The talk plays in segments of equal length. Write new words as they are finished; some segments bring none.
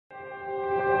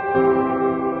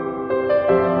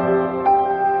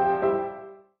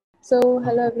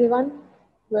Hello everyone,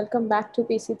 welcome back to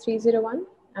PC 301,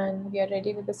 and we are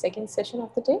ready with the second session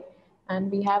of the day.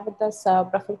 And we have with us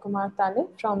Prafullkumar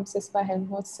from CISPA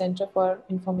Helmholtz Center for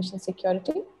Information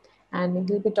Security, and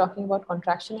he'll be talking about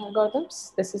contraction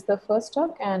algorithms. This is the first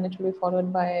talk, and it will be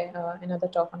followed by another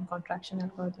talk on contraction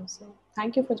algorithms. So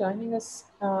thank you for joining us,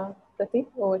 Pratik.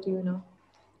 Over to you now.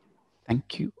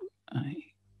 Thank you. I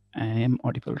am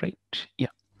audible, right? Yeah.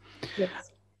 Yes.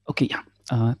 Okay, yeah.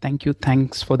 Thank you.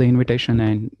 Thanks for the invitation,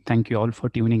 and thank you all for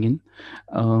tuning in.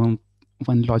 One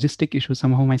logistic issue,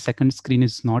 somehow my second screen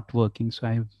is not working, so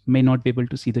I may not be able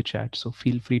to see the chat. So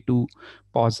feel free to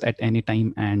pause at any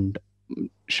time and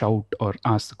shout or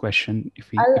ask the question if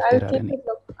there are any.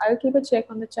 I'll keep a check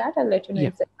on the chat. I'll let you know Yeah,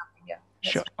 if there's something. Yeah.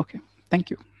 sure. Okay, thank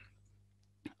you.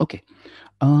 Okay,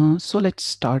 so let's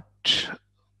start.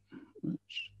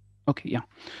 Okay, yeah.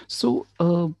 So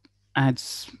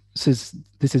as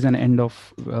this is an end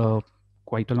of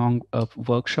quite a long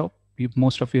workshop,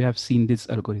 most of you have seen this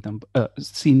algorithm,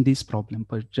 seen this problem,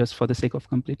 but just for the sake of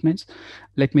completeness,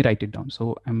 let me write it down.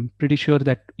 So I'm pretty sure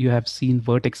that you have seen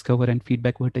vertex cover and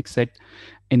feedback vertex set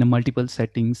in a multiple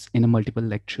settings in a multiple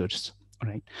lectures.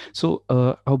 Right. So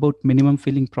how about minimum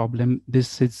filling problem?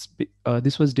 This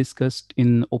was discussed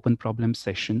in open problem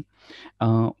session.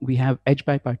 We have edge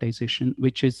bipartization,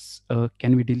 which is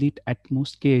can we delete at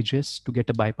most k edges to get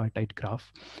a bipartite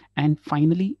graph? And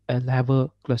finally, I'll have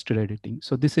a cluster editing.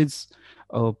 So this is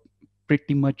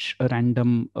pretty much a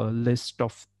random list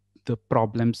of the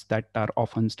problems that are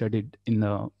often studied in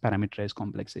the parameterized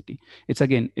complexity.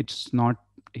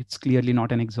 It's clearly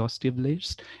not an exhaustive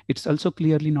list. It's also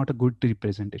clearly not a good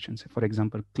representation. So for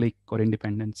example, click or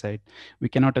independent set, we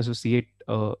cannot associate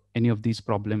any of these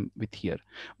problems with here.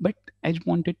 But I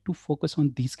wanted to focus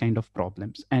on these kind of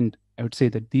problems. And I would say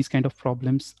that these kind of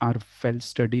problems are well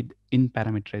studied in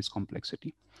parameterized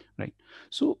complexity, right?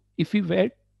 So if we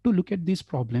were to look at these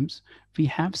problems, we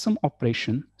have some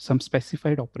operation, some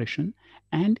specified operation,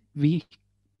 and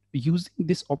using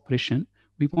this operation,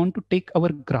 we want to take our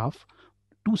graph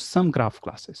to some graph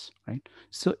classes, right?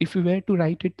 So if we were to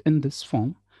write it in this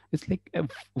form, it's like a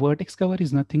vertex cover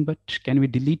is nothing but can we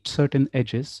delete certain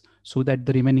edges so that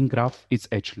the remaining graph is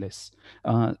edgeless.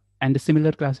 And a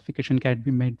similar classification can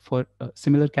be made for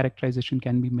similar characterization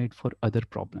can be made for other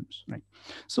problems, right?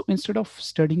 So instead of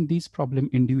studying these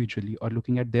problem individually or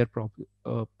looking at their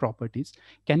properties,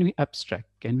 can we abstract?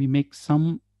 Can we make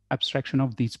some abstraction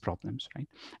of these problems, right?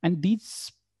 And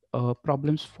these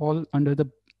problems fall under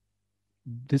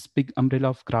this big umbrella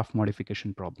of graph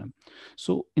modification problem.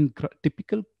 So in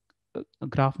typical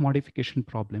graph modification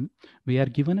problem, we are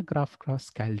given a graph class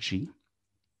cal g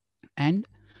and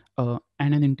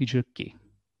an integer k,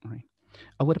 right?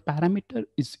 Our parameter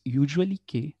is usually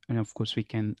k, and of course we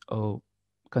can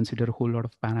consider a whole lot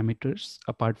of parameters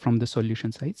apart from the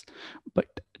solution size, but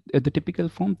the typical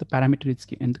form, the parameter is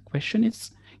k. And the question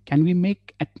is, can we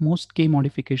make at most k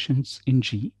modifications in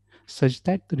G such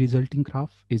that the resulting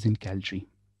graph is in cal G?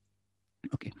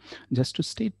 Okay, just to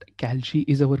state, cal G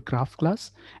is our graph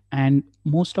class, and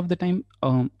most of the time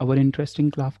our interesting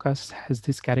graph class has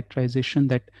this characterization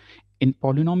that in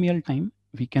polynomial time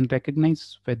we can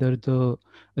recognize whether the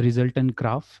resultant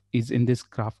graph is in this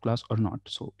graph class or not.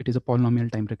 So it is a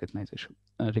polynomial time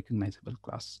recognizable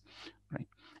class, right?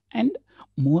 And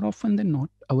more often than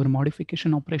not, our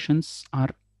modification operations are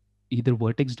either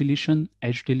vertex deletion,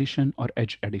 edge deletion, or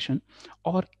edge addition,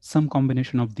 or some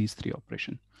combination of these three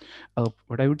operations.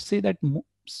 What I would say that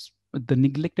the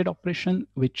neglected operation,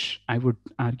 which I would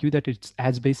argue that it's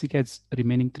as basic as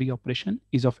remaining three operation,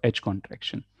 is of edge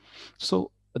contraction.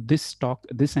 So this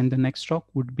and the next talk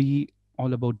would be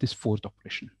all about this fourth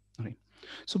operation, right?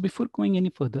 So before going any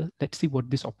further, let's see what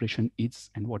this operation is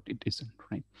and what it isn't,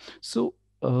 right? So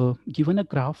given a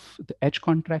graph, the edge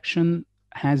contraction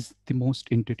has the most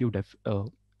intuitive,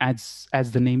 as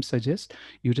the name suggests,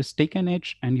 you just take an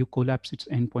edge and you collapse its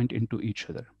endpoint into each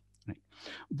other, right?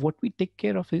 What we take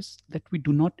care of is that we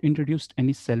do not introduce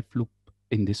any self loop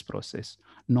in this process,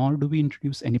 nor do we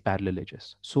introduce any parallel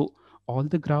edges. So all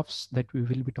the graphs that we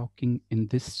will be talking in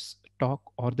this talk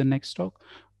or the next talk,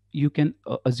 you can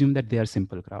assume that they are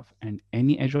simple graph, and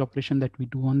any edge operation that we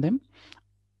do on them,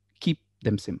 keep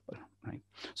them simple, right?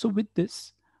 So with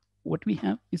this, what we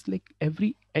have is like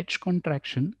every edge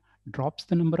contraction drops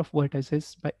the number of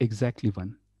vertices by exactly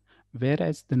one,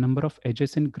 whereas the number of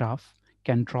edges in graph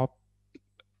can drop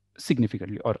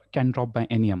significantly or can drop by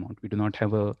any amount. We do not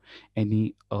have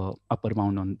any upper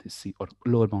bound on this C or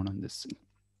lower bound on this C,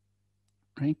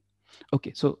 right?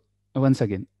 Okay, so once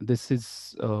again, this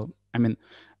is,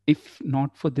 if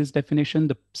not for this definition,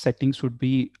 the settings would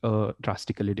be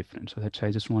drastically different. So that's why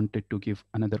I just wanted to give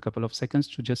another couple of seconds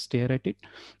to just stare at it,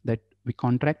 that we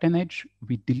contract an edge,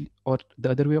 or the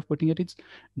other way of putting it is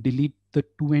delete the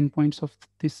two endpoints of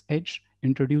this edge,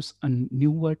 introduce a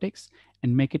new vertex,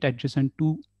 and make it adjacent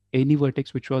to any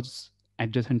vertex which was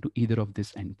adjacent to either of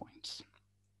these endpoints.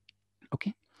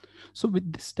 Okay, so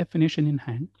with this definition in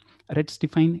hand, let's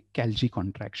define Calgi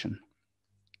contraction.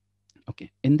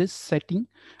 Okay, in this setting,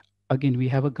 again, we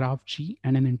have a graph G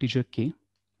and an integer K.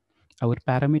 Our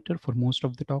parameter for most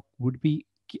of the talk would be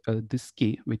this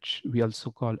K, which we also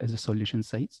call as a solution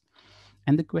size.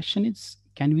 And the question is,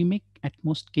 can we make at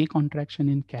most K contraction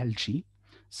in Cal G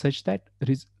such that,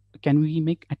 can we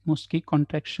make at most K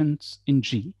contractions in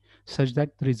G such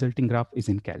that the resulting graph is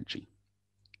in Cal G?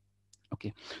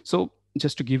 Okay, so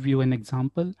just to give you an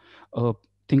example,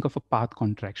 think of a path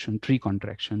contraction, tree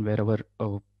contraction, where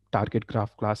our target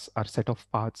graph class are set of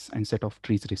paths and set of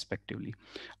trees respectively.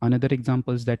 Another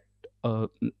example is that,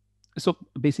 so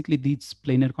basically these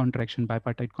planar contraction,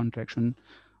 bipartite contraction,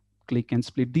 click and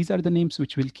split, these are the names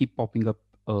which will keep popping up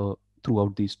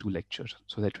throughout these two lectures.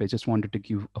 So that way I just wanted to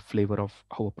give a flavor of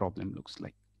how a problem looks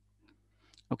like.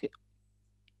 Okay,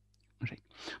 right.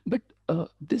 But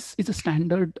this is a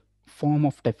standard form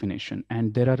of definition,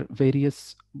 and there are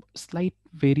various slight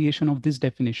variation of this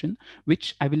definition,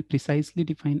 which I will precisely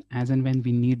define as and when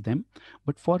we need them.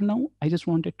 But for now, I just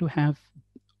wanted to have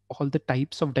all the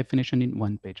types of definition in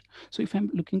one page. So if I'm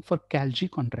looking for Cal G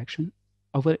contraction,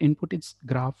 our input is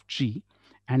graph G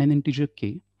and an integer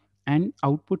K, and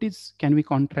output is, can we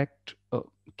contract,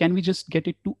 can we just get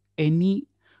it to any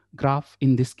graph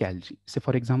in this Cal G? So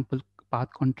for example, path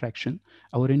contraction,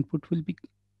 our input will be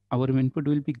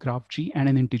graph G and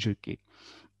an integer K.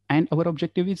 And our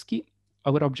objective is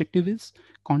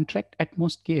contract at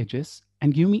most K edges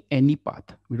and give me any path.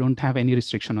 We don't have any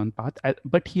restriction on path,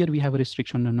 but here we have a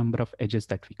restriction on number of edges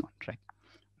that we contract,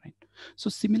 right? So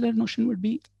similar notion would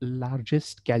be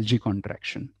largest Cal G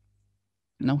contraction.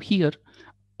 Now here,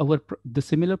 the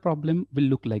similar problem will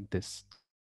look like this.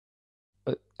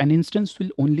 An instance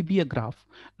will only be a graph.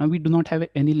 Now we do not have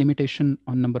any limitation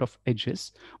on number of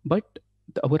edges, but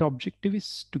our objective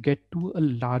is to get to a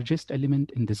largest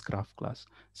element in this graph class.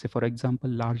 Say for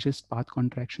example, largest path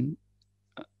contraction.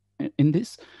 In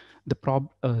this,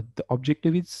 the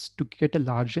objective is to get a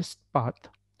largest path,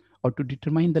 or to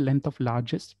determine the length of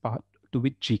largest path to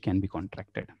which G can be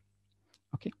contracted.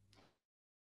 Okay.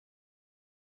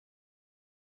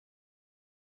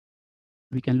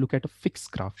 We can look at a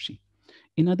fixed graph G.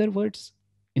 In other words,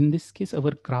 in this case,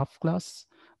 our graph class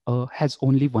has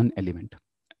only one element.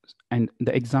 And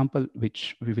the example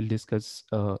which we will discuss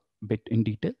a bit in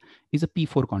detail is a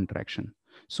P4 contraction.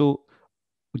 So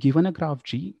given a graph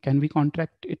G, can we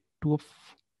contract it to a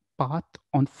path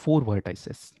on 4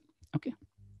 vertices? Okay,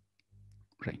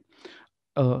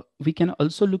 right. We can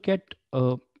also look at,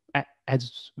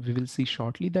 as we will see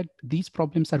shortly, that these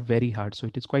problems are very hard. So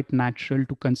it is quite natural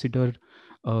to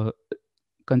uh,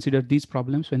 consider these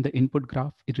problems when the input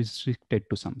graph is restricted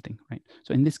to something, right?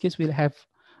 So in this case, we'll have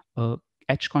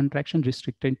H contraction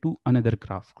restricted to another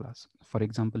graph class. For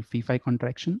example, phi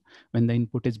contraction when the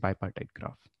input is bipartite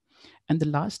graph. And the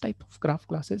last type of graph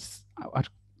classes are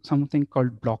something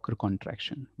called blocker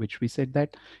contraction, which we said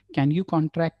that, can you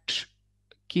contract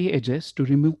K edges to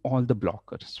remove all the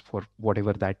blockers for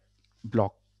whatever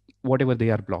they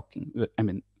are blocking. I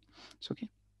mean, it's okay.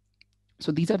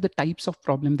 So these are the types of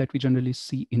problem that we generally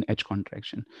see in edge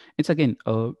contraction. It's again,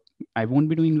 I won't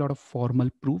be doing a lot of formal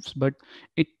proofs, but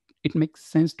it makes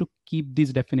sense to keep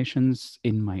these definitions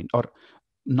in mind, or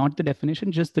not the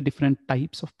definition, just the different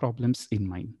types of problems in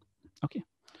mind. Okay.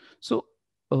 So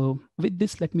with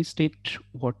this, let me state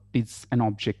what is an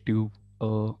objective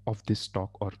of this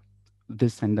talk, or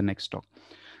this and the next talk.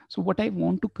 So what I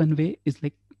want to convey is,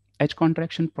 like, edge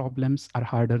contraction problems are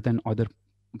harder than other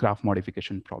graph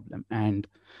modification problem. And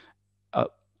uh,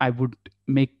 I would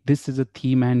make this as a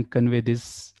theme and convey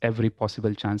this every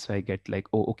possible chance I get, like,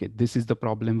 oh, okay, this is the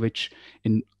problem which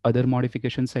in other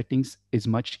modification settings is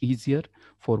much easier.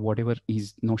 For whatever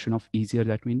is notion of easier,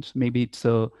 that means maybe it's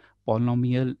a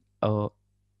polynomial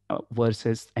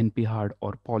versus NP hard,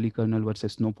 or polykernel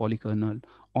versus no polykernel,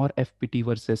 or FPT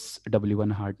versus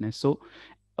W1 hardness. So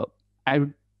I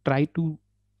would try to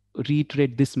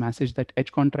reiterate this message that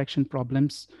edge contraction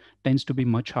problems tends to be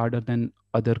much harder than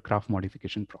other graph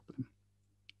modification problem.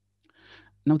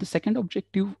 Now, the second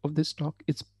objective of this talk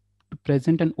is to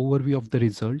present an overview of the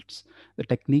results, the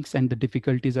techniques, and the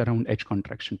difficulties around edge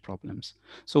contraction problems.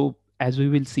 So as we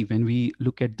will see when we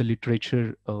look at the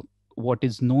literature, what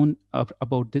is known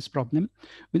about this problem,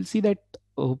 we'll see that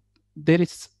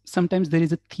sometimes there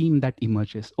is a theme that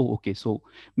emerges. Oh, okay, so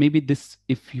maybe this,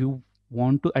 if you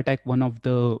want to attack one of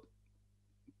the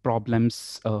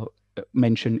problems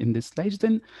mentioned in this slides,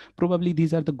 then probably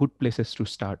these are the good places to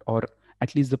start, or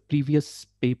at least the previous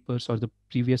papers or the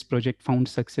previous project found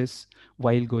success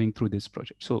while going through this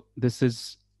project. So this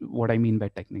is what I mean by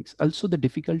techniques. Also the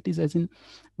difficulties, as in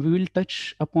we will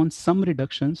touch upon some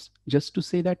reductions just to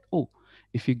say that, oh,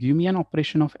 if you give me an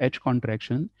operation of edge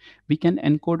contraction, we can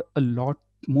encode a lot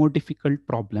more difficult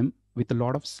problem with a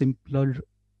lot of simpler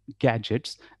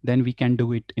gadgets, then we can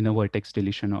do it in a vertex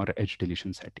deletion or edge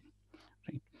deletion setting,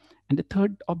 right? And the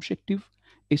third objective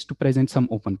is to present some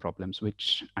open problems,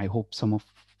 which I hope some of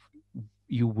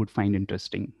you would find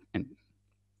interesting. And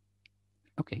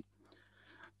okay,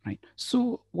 right.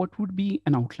 So what would be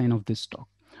an outline of this talk?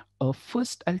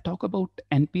 First, I'll talk about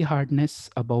NP hardness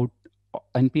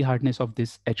of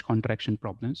this edge contraction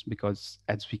problems, because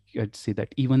as we could see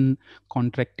that even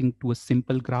contracting to a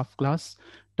simple graph class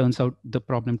the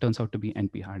problem turns out to be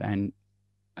NP hard. And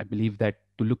I believe that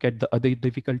to look at the other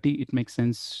difficulty, it makes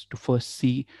sense to first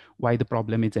see why the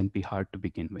problem is NP hard to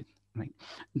begin with, right?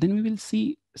 Then we will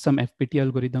see some FPT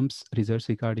algorithms, results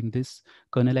regarding this,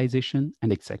 kernelization,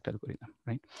 and exact algorithm,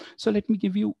 right? So let me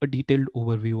give you a detailed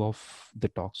overview of the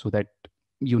talk so that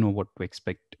you know what to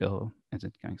expect as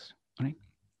it goes, right?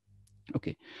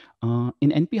 Okay.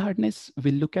 In NP hardness,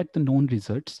 we'll look at the known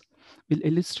results. We'll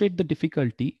illustrate the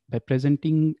difficulty by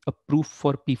presenting a proof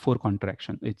for P4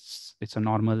 contraction. It's a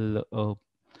normal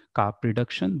carp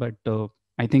reduction, but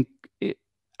I think it,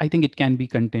 I think it can be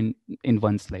contained in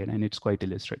one slide, and it's quite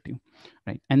illustrative,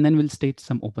 right? And then we'll state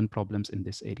some open problems in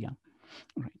this area,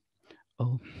 right?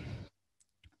 Uh,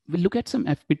 we'll look at some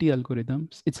FPT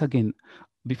algorithms. It's again,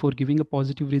 before giving a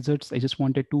positive results, I just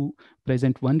wanted to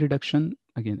present one reduction.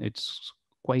 Again, it's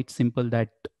quite simple that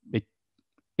it,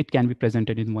 it can be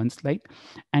presented in one slide,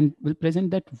 and we'll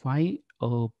present that why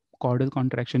caudal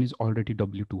contraction is already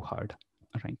W2 hard,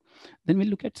 right? Then we'll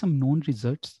look at some known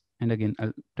results, and again,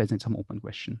 I'll present some open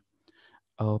question.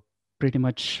 Uh, Pretty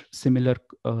much similar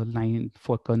line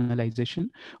for kernelization,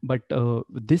 but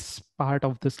this part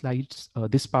of the slides,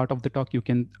 this part of the talk, you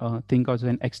can think as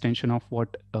an extension of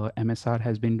what MSR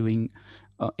has been doing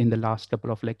in the last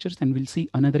couple of lectures, and we'll see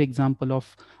another example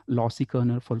of lossy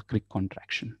kernel for click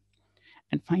contraction.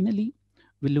 And finally,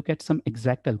 we'll look at some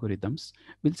exact algorithms.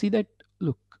 We'll see that,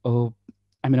 look,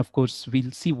 I mean, of course, we'll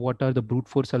see what are the brute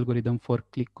force algorithm for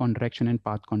click contraction and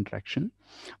path contraction,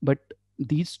 but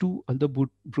these two other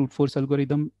brute force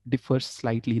algorithm differ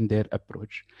slightly in their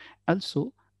approach.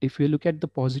 Also, if we look at the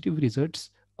positive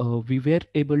results, we were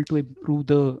able to improve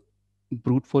the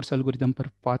brute force algorithm for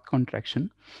path contraction,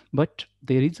 but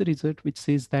there is a result which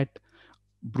says that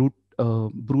brute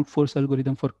force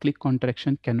algorithm for click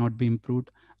contraction cannot be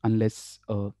improved unless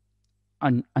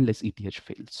unless ETH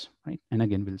fails, right? And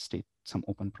again, we'll state some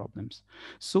open problems.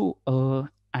 So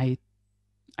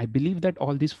I believe that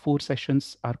all these four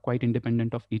sessions are quite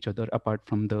independent of each other, apart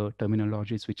from the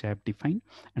terminologies which I have defined,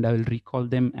 and I will recall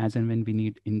them as and when we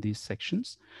need in these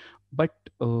sections. But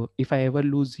if I ever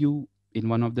lose you in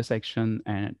one of the section,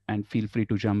 and feel free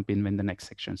to jump in when the next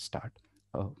section start.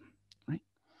 Right?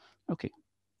 Okay.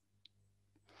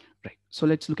 Right. So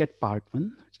let's look at part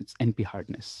one. It's NP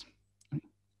hardness. Right.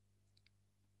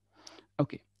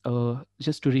 Okay.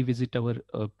 Just to revisit our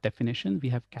definition, we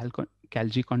have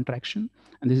Cal-G contraction,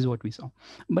 and this is what we saw.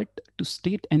 But to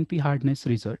state NP hardness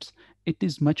results, it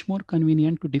is much more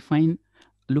convenient to define,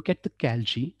 look at the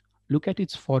Cal-G, look at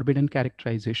its forbidden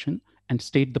characterization, and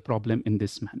state the problem in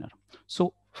this manner.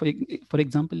 So for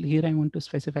example, here I want to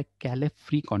specify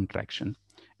Calf-free contraction.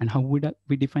 And how would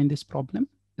we define this problem?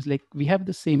 It's like we have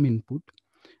the same input.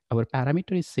 Our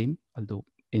parameter is same, although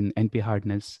in NP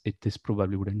hardness, this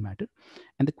probably wouldn't matter.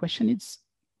 And the question is,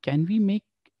 can we make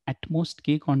at most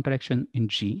K contraction in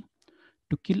G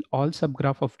to kill all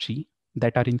subgraph of G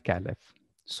that are in CalF?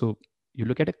 So you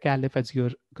look at a CalF as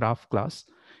your graph class.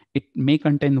 It may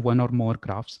contain one or more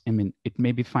graphs. I mean, it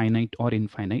may be finite or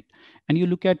infinite. And you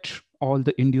look at all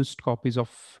the induced copies of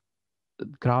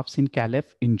graphs in CalF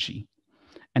in G.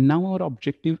 And now our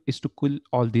objective is to kill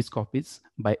all these copies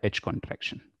by edge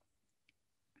contraction.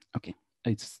 Okay,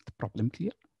 is the problem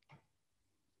clear?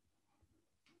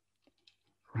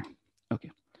 Right.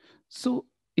 Okay. So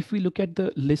if we look at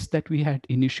the list that we had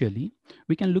initially,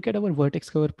 we can look at our vertex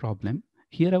cover problem.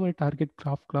 Here our target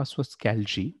graph class was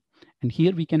Cal-G, and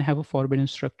here we can have a forbidden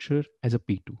structure as a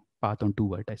P2, path on two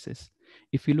vertices.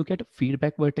 If we look at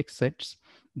feedback vertex sets,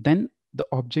 then the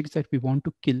objects that we want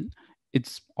to kill,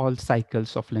 it's all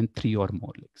cycles of length 3 or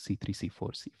more, like C3,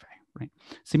 C4, C5. right?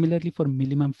 Similarly, for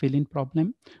minimum fill-in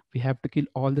problem, we have to kill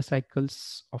all the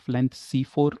cycles of length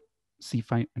C4,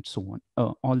 C5, and so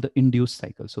on, all the induced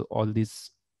cycles. So all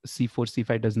these C4,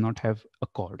 C5 does not have a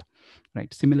chord,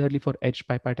 right? Similarly for edge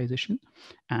bipartization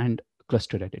and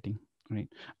cluster editing, right?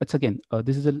 But again,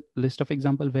 this is a list of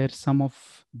example where some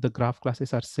of the graph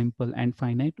classes are simple and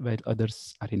finite, while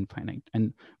others are infinite,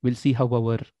 and we'll see how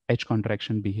our edge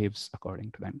contraction behaves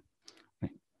according to them,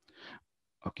 right?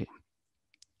 Okay.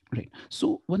 Right.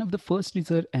 So one of the first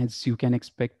result, as you can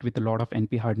expect with a lot of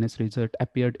NP hardness result,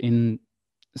 appeared in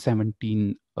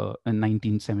 1970s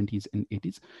and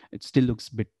 80s. It still looks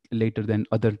a bit later than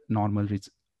other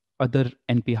other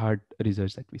NP hard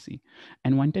results that we see.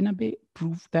 And Watanabe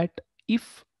proved that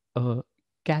if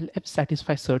CalF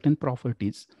satisfies certain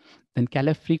properties, then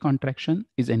CalF free contraction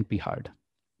is NP hard.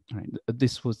 Right.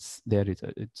 This was their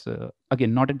result. It's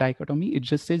again not a dichotomy. It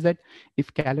just says that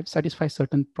if CalF satisfies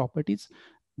certain properties,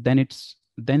 then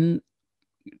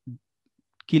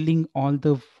killing all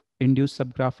the induced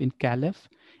subgraph in CalF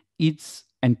is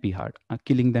NP hard,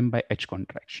 killing them by edge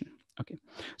contraction. Okay,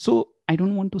 so I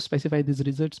don't want to specify these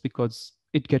results because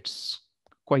it gets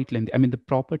quite lengthy. I mean, the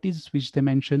properties which they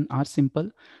mention are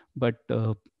simple, but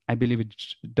I believe it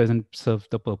doesn't serve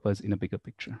the purpose in a bigger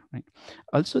picture, right?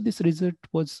 Also, this result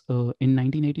was in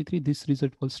 1983. This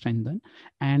result was strengthened,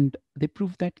 and they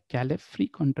proved that CalF-free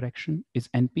contraction is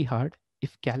NP hard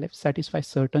if CalF satisfies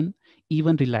certain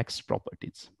even relaxed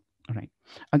properties. Right.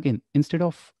 Again, instead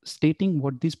of stating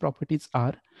what these properties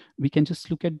are, we can just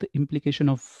look at the implication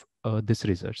of this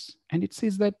results. And it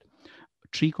says that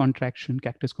tree contraction,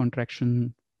 cactus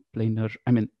contraction, planar,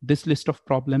 I mean, this list of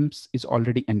problems is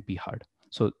already NP hard.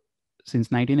 So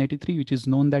since 1983, which is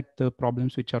known that the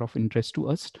problems which are of interest to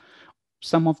us,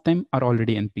 some of them are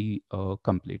already NP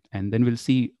complete. And then we'll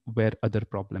see where other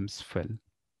problems fell.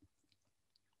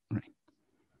 Right.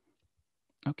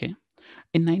 Okay.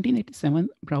 In 1987,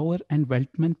 Brouwer and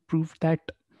Weltman proved that,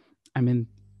 I mean,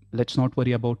 let's not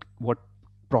worry about what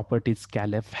properties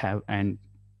CalF have and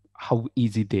how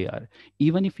easy they are.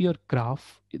 Even if your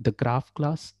graph, the graph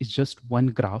class is just one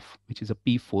graph, which is a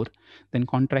P4, then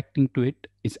contracting to it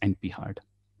is NP hard,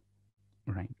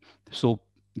 right? So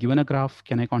given a graph,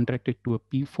 can I contract it to a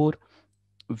P4?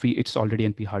 It's already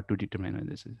NP hard to determine when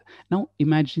this is. Now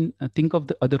imagine, think of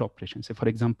the other operations. Say for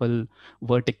example,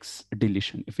 vertex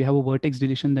deletion. If you have a vertex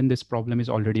deletion, then this problem is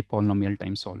already polynomial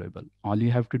time solvable. All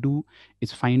you have to do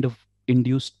is find a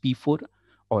induced P4,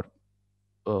 or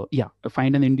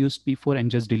find an induced P4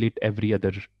 and just delete every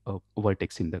other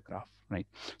vertex in the graph, right?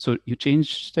 So you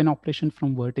change an operation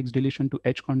from vertex deletion to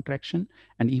edge contraction,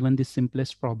 and even the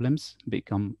simplest problems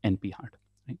become NP hard,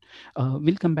 right?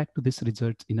 We'll come back to this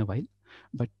result in a while,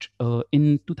 but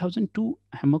in 2002,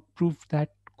 Hammock proved that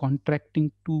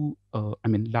contracting to,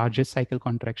 largest cycle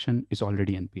contraction is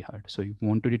already NP hard. So you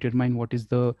want to determine what is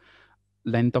the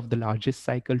length of the largest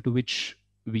cycle to which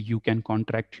you can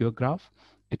contract your graph,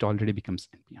 it already becomes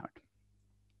NP hard.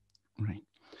 Right.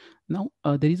 Now,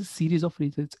 there is a series of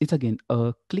results. It's again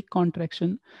a click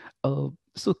contraction.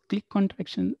 So click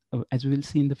contraction, as we will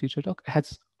see in the future talk,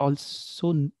 has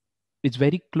also, it's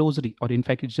very closely, or in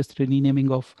fact, it's just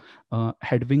renaming of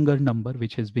Hedwiger number,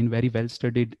 which has been very well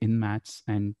studied in maths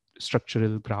and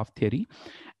structural graph theory.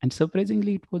 And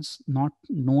surprisingly, it was not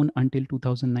known until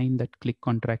 2009 that click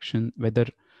contraction, whether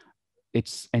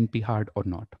it's NP hard or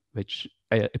not, which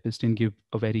Epstein give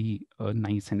a very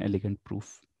nice and elegant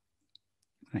proof,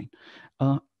 right?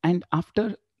 And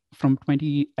after, from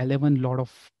 2011, a lot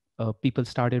of people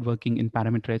started working in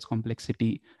parameterized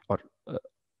complexity, or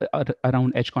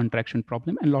around edge contraction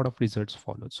problem, and a lot of results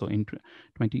followed. So in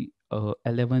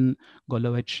 2011,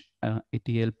 Golovich et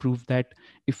al. Proved that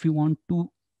if you want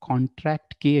to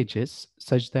contract k edges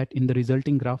such that in the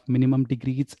resulting graph minimum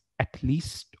degree is at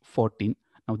least 14,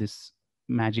 now this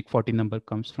magic 14 number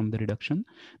comes from the reduction,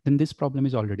 then this problem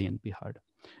is already NP hard.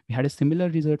 We had a similar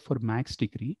result for max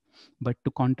degree, but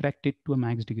to contract it to a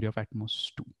max degree of at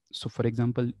most 2. So for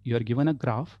example, you're given a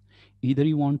graph, either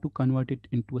you want to convert it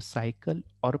into a cycle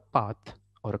or a path,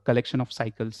 or a collection of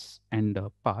cycles and a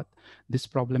path. This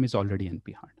problem is already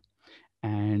NP hard.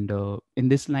 And in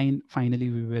this line, finally,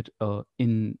 we were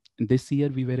in this year,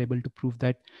 we were able to prove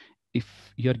that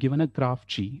if you're given a graph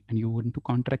G and you want to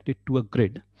contract it to a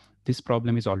grid, this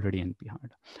problem is already NP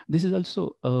hard. This is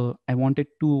also, I wanted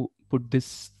to put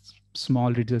this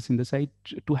small results in the side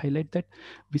to highlight that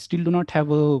we still do not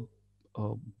have a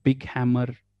big hammer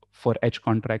for edge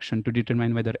contraction to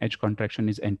determine whether edge contraction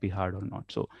is NP hard or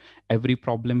not. So every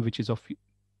problem which is of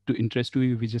to interest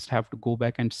you, we just have to go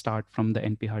back and start from the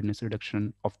NP hardness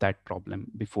reduction of that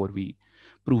problem before we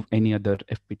prove any other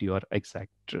FPT or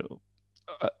exact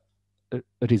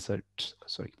results.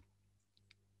 Sorry.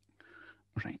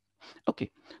 Right. Okay.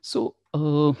 So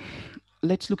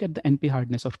let's look at the NP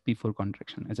hardness of P4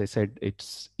 contraction. As I said,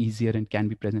 it's easier and can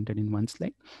be presented in one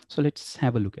slide. So let's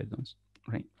have a look at those.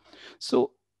 Right.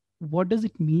 So what does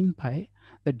it mean by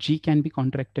that G can be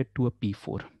contracted to a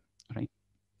P4? Right.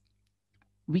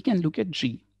 We can look at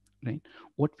G. Right.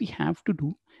 What we have to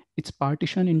do, it's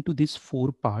partition into these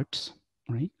four parts.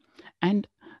 Right. And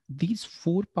these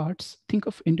four parts, think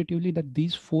of intuitively that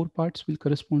these four parts will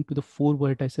correspond to the four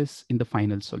vertices in the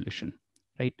final solution,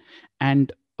 right?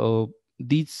 And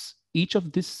these each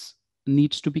of this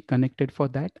needs to be connected for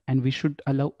that, and we should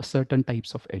allow certain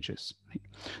types of edges, right?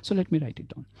 So let me write it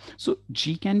down. So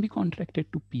G can be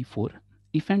contracted to P4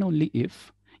 if and only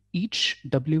if each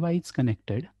WI is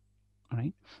connected,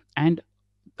 right? And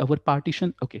our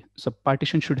partition, okay, so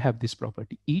partition should have this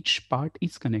property: each part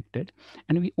is connected,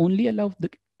 and we only allow the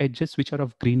edges which are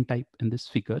of green type in this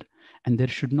figure, and there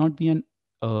should not be an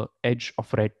edge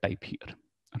of red type here.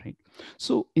 All right.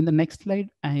 So in the next slide,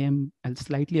 I'll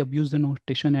slightly abuse the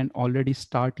notation and already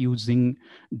start using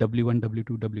W1,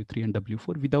 W2, W3, and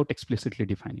W4 without explicitly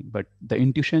defining. But the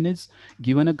intuition is,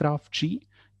 given a graph G,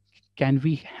 can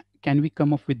we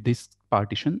come up with this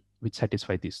partition which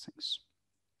satisfy these things?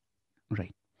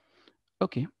 Right.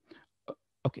 Okay.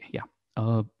 Okay. Yeah.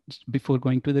 Before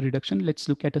going to the reduction, let's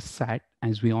look at a SAT.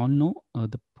 As we all know,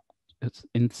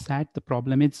 in SAT, the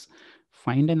problem is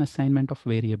find an assignment of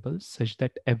variables such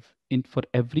that for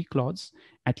every clause,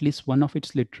 at least one of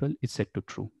its literal is set to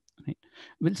true. Right?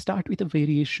 We'll start with a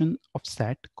variation of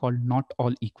SAT called not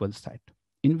all equal SAT,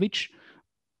 in which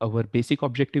our basic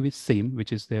objective is same,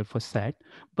 which is there for SAT,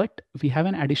 but we have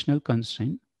an additional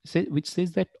constraint which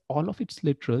says that all of its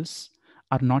literals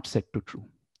are not set to true.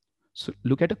 So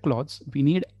look at a clause, we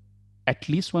need at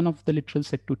least one of the literals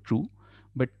set to true,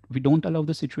 but we don't allow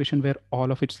the situation where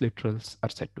all of its literals are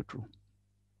set to true.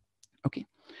 Okay.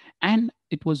 And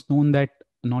it was known that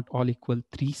not all equal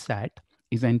 3 SAT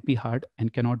is NP hard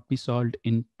and cannot be solved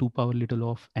in 2 power little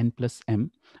of n plus m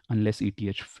unless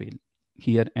ETH fail.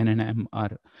 Here n and m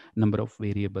are number of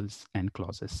variables and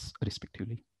clauses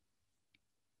respectively.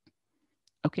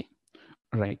 Okay,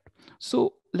 right.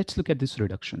 So let's look at this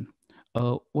reduction.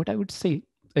 What I would say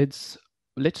is,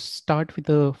 let's start with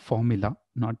the formula,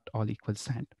 not all equal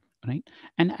SAT, right?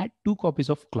 And add 2 copies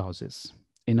of clauses.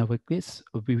 In our case,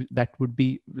 that would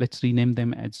be, let's rename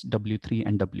them as W3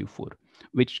 and W4,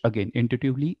 which again,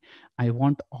 intuitively, I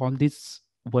want all these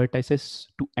vertices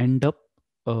to end up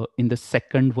in the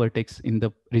second vertex in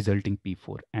the resulting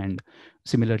P4. And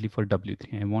similarly for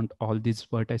W3, I want all these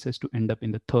vertices to end up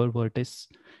in the third vertex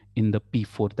in the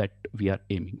P4 that we are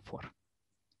aiming for.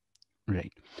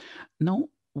 Right. Now,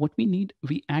 what we need,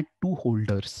 we add 2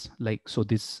 holders. Like, so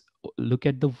this, look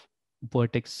at the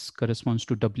vertex corresponds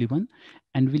to W1,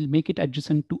 and we'll make it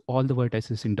adjacent to all the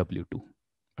vertices in W2.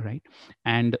 Right.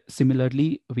 And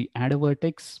similarly, we add a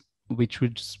vertex which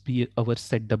would be our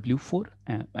set W4,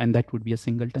 and that would be a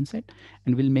singleton set,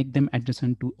 and we'll make them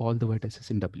adjacent to all the vertices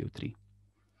in W3.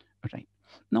 Right.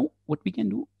 Now, what we can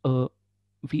do,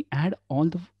 we add all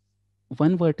the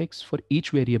one vertex for each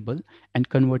variable and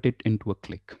convert it into a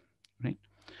clique, right?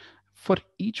 For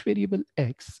each variable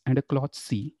x and a clause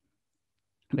c,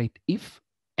 right? If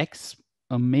x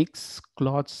makes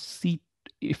clause c,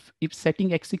 if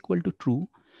setting x equal to true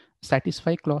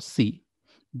satisfy clause c,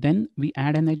 then we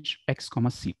add an edge x comma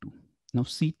c2. Now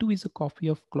c2 is a copy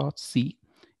of clause c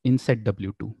in set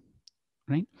w2,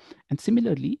 right? And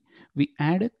similarly, we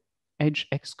add a edge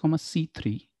x comma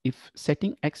c3 if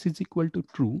setting x is equal to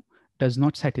true does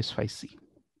not satisfy c,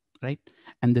 right?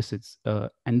 And this is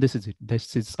it.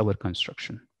 This is our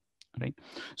construction, right?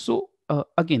 So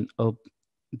again,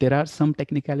 there are some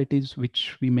technicalities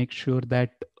which we make sure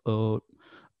that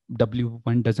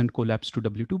W1 doesn't collapse to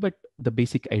W2, but the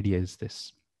basic idea is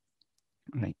this,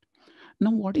 right?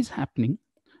 Now, what is happening?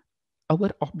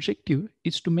 Our objective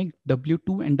is to make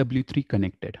W2 and W3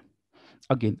 connected.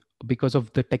 Again, because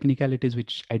of the technicalities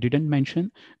which I didn't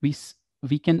mention,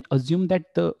 we can assume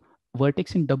that the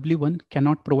vertex in W1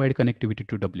 cannot provide connectivity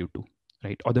to W2,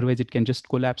 right? Otherwise, it can just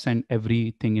collapse and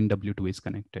everything in W2 is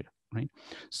connected, right?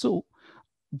 So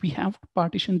we have to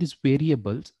partition these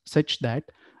variables such that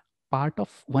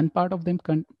one part of them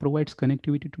provides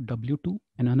connectivity to W2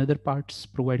 and another parts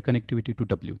provide connectivity to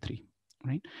W3,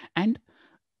 right? And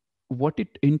what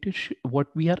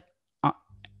we are uh,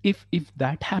 if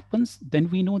that happens, then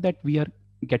we know that we are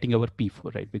getting our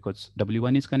P4, right? Because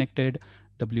W1 is connected,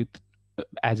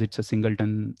 as it's a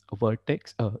singleton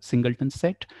vertex, singleton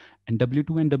set, and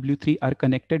W2 and W3 are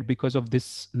connected because of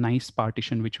this nice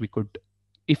partition which we could,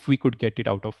 if we could get it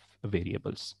out of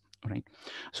variables, right?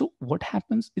 So what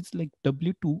happens is like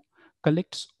W2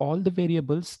 collects all the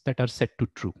variables that are set to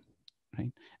true,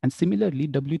 right? And similarly,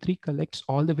 W3 collects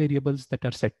all the variables that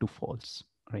are set to false,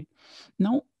 right?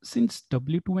 Now, since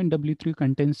W2 and W3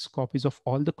 contains copies of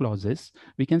all the clauses,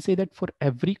 we can say that for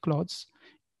every clause,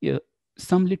 uh,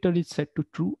 some letter is set to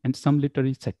true and some letter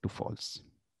is set to false,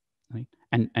 right?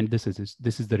 And this is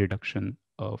the reduction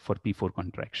for P4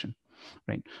 contraction,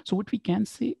 right? So what we can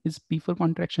say is P4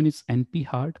 contraction is NP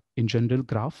hard in general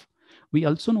graph. We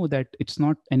also know that it's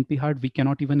not NP hard. We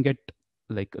cannot even get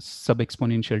like a sub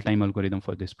exponential time algorithm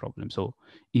for this problem. So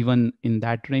even in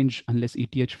that range, unless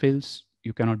ETH fails,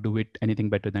 you cannot do it anything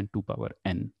better than 2 power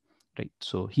n, right?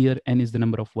 So here n is the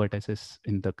number of vertices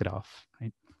in the graph,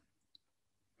 right?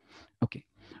 Okay.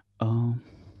 Um,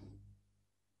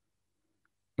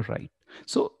 Right.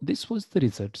 So this was the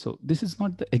result. So this is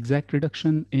not the exact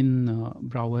reduction in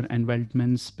Brouwer and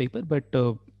Waldman's paper, but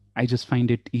I just find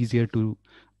it easier to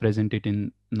present it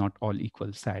in not all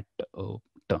equal SAT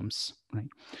terms, right?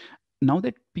 Now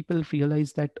that people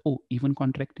realize that, oh, even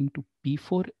contracting to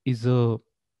P4 is a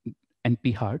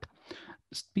NP hard,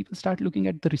 people start looking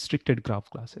at the restricted graph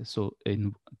classes. So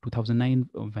in 2009,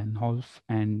 Van Hoff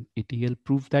and ETL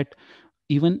proved that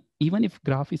even if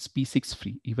graph is P6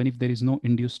 free, even if there is no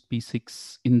induced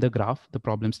P6 in the graph, the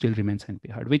problem still remains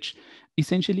NP hard, which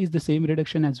essentially is the same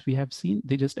reduction as we have seen.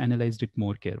 They just analyzed it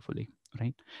more carefully,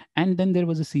 right? And then there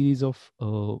was a series of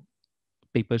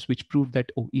papers which proved that,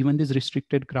 oh, even these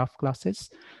restricted graph classes,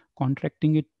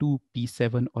 contracting it to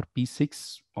P7 or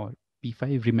P6 or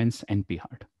P5 remains NP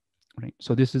hard, right?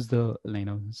 So this is the line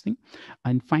of this thing.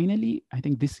 And finally, I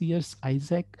think this year's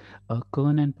Isaac,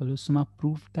 Kern and Palusma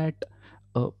proved that,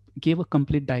 uh, gave a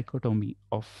complete dichotomy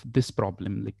of this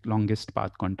problem, like longest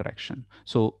path contraction.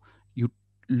 So you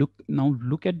look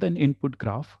at the input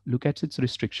graph, look at its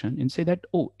restriction and say that,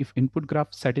 oh, if input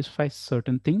graph satisfies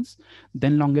certain things,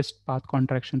 then longest path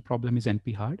contraction problem is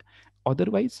NP hard.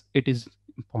 Otherwise, it is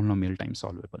polynomial time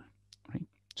solvable, right?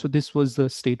 So this was the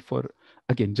state for,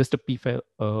 again, just a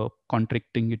P5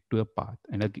 contracting it to a path.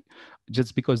 And again,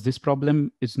 just because this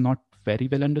problem is not very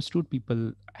well understood,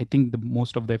 people, I think the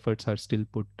most of the efforts are still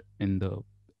put in the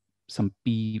some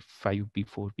P5,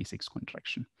 P4, P6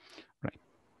 contraction, right?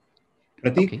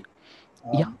 Pratik, Okay.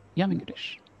 Yeah,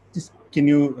 Venkatesh. just can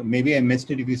you, maybe I missed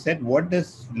it if you said, what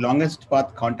does longest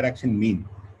path contraction mean?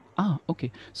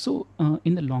 Okay. So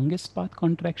in the longest path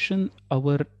contraction,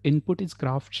 our input is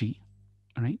graph G,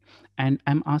 right? And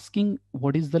I'm asking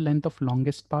what is the length of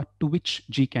longest path to which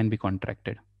G can be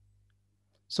contracted.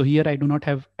 So here I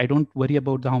don't worry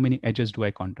about how many edges do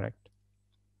I contract,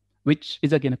 which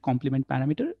is again a complement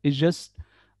parameter. It's just,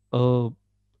 uh,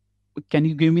 can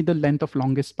you give me the length of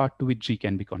longest path to which G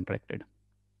can be contracted?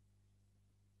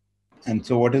 And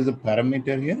so what is the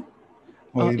parameter here?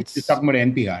 Oh, you're It's talking about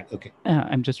NP hard. Okay.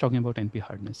 I'm just talking about NP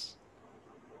hardness.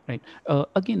 Right.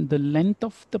 Again, the length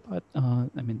of the path,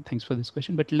 I mean, thanks for this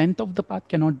question, but length of the path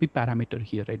cannot be parameter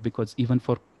here, right? Because even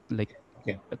for like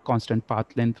a constant path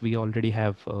length, we already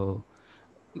have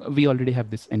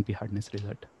this NP hardness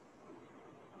result.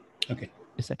 Okay.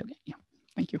 Is that okay? Yeah.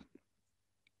 Thank you.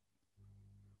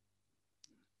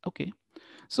 Okay.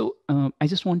 So I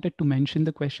just wanted to mention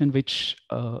the question which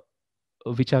are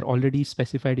already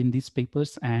specified in these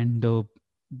papers, and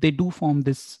they do form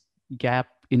this gap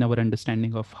in our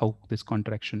understanding of how this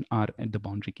contraction are at the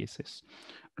boundary cases,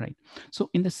 right? So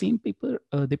in the same paper,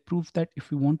 they prove that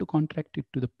if we want to contract it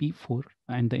to the P4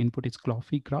 and the input is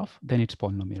Clophy graph, then it's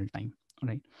polynomial time,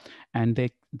 right? And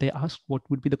they ask what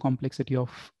would be the complexity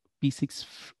of P6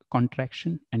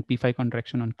 contraction and P5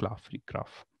 contraction on Clophy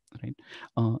graph, right?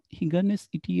 Higgins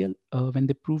ETL, when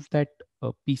they proved that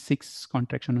P6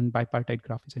 contraction on bipartite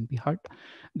graph is NP hard,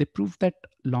 they proved that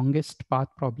longest path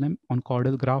problem on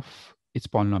chordal graph is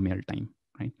polynomial time,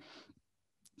 right?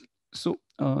 So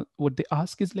what they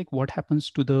ask is like, what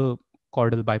happens to the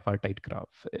chordal bipartite graph?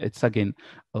 It's again,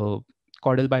 chordal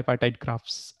bipartite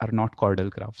graphs are not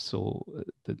chordal graphs, so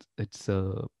it's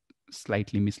a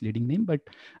slightly misleading name. But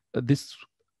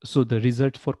so the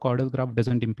result for chordal graph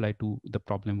doesn't imply to the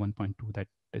problem 1.2 that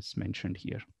is mentioned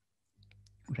here.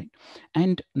 Right.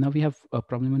 And now we have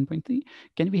problem 1.3.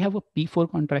 Can we have a P4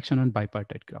 contraction on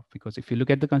bipartite graph? Because if you look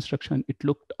at the construction, it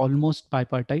looked almost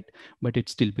bipartite, but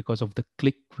it's still, because of the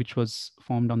click which was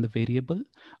formed on the variable,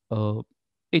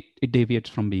 it deviates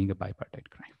from being a bipartite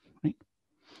graph, right?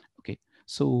 Okay.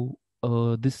 So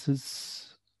this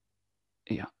is,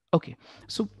 yeah. Okay.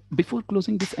 So before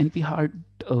closing this NP hard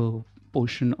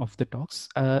portion of the talks,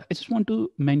 I just want to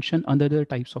mention another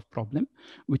types of problem,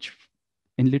 which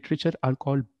in literature are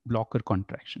called blocker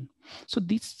contraction. So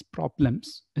these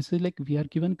problems is like we are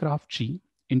given graph G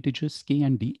integers k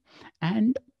and d,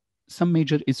 and some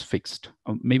measure is fixed.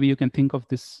 Maybe you can think of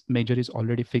this measure is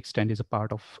already fixed and is a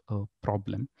part of a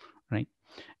problem, right?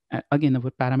 Again,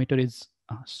 our parameter is,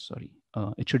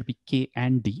 it should be k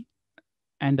and d.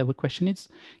 And our question is,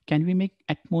 can we make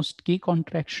at most k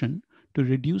contraction to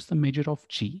reduce the measure of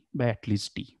g by at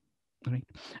least d, right?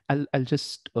 I'll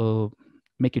just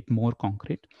make it more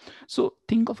concrete. So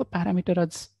think of a parameter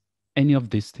as any of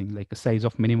these things, like a size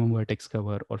of minimum vertex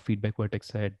cover or feedback vertex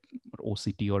set or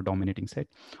OCT or dominating set,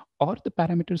 or the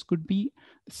parameters could be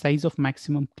the size of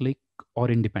maximum click or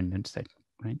independent set,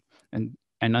 right? And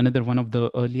another one of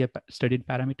the earlier studied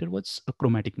parameter was a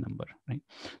chromatic number, right?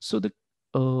 So the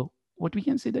what we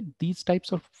can say that these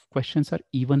types of questions are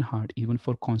even hard, even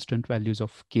for constant values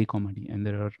of k comma d, and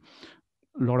there are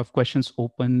a lot of questions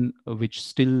open which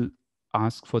still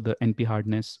ask for the NP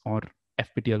hardness or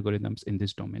FPT algorithms in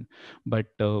this domain. But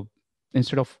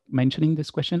instead of mentioning this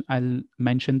question, I'll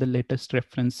mention the latest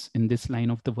reference in this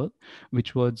line of the work,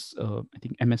 which was, I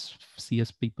think,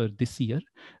 MSCS paper this year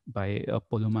by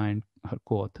Paloma and her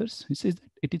co-authors. He says that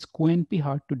it is co-NP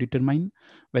hard to determine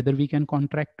whether we can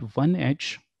contract one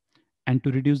edge and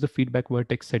to reduce the feedback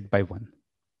vertex set by one,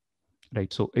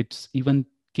 right? So it's even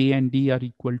k and d are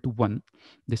equal to 1,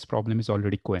 this problem is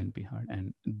already co-NP hard.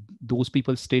 And those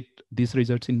people state these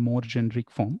results in more generic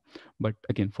form. But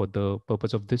again, for the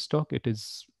purpose of this talk, it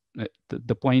is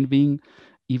the point being,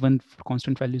 even for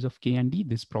constant values of k and d,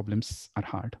 these problems are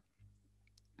hard,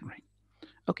 right?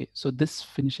 Okay, so this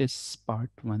finishes part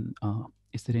 1.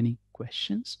 Is there any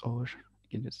questions, or I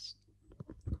can just...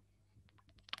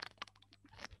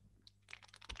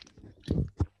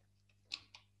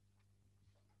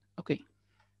 Okay,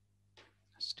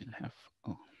 still have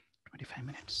 25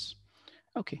 minutes.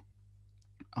 Okay.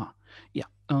 Yeah.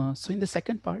 So in the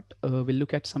second part, we'll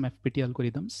look at some FPT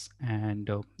algorithms, and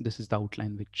this is the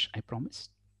outline which I promised.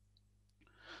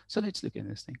 So let's look at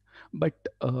this thing. But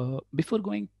before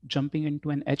jumping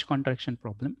into an edge contraction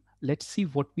problem, let's see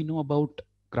what we know about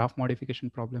graph modification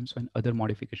problems when other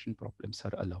modification problems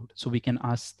are allowed. So we can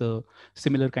ask the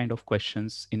similar kind of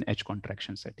questions in edge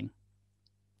contraction setting,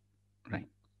 right?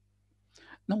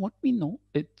 Now, what we know,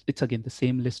 it's again the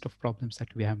same list of problems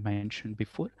that we have mentioned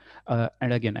before.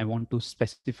 And again, I want to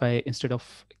specify, instead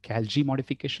of CalG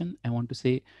modification, I want to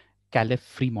say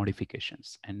Calef-free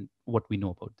modifications and what we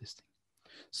know about this thing.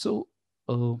 So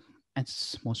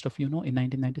as most of you know, in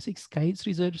 1996, Kai's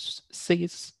research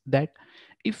says that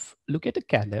if look at a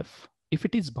Calef, if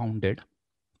it is bounded,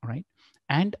 right,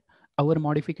 and our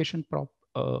modification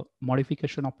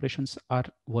operations are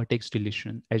vertex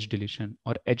deletion,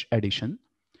 or edge addition,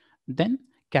 then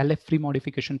Calef-free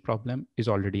modification problem is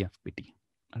already FPT,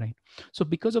 right? So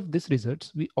because of this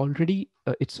results, we already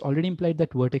it's already implied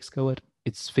that vertex cover,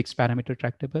 it's fixed parameter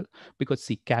tractable, because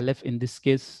see, Calef in this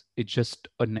case, it's just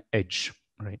an edge,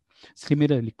 right?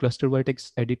 Similarly, cluster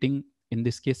vertex editing, in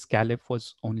this case, Calef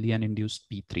was only an induced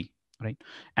P3, right?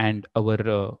 And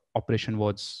our operation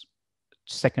was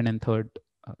second and third.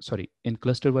 In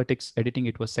cluster vertex editing,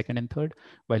 it was second and third,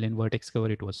 while in vertex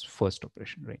cover, it was first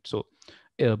operation, right? So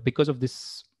because of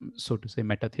this, so to say,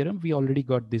 meta theorem, we already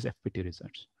got these FPT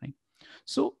results, right?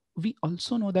 So we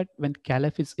also know that when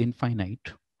Calef is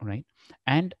infinite, right,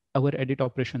 and our edit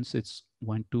operations it's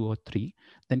 1, 2, or 3,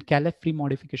 then Calef-free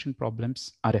modification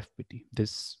problems are FPT.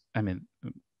 This, I mean,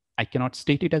 I cannot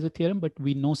state it as a theorem, but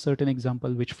we know certain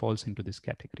example which falls into this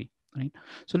category, right?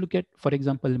 So look at, for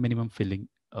example, minimum filling,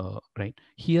 right?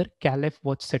 Here, Calef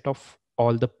was set of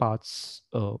all the paths,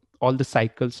 all the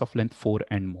cycles of length 4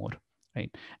 and more,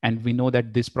 right? And we know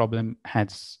that this problem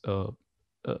has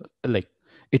like,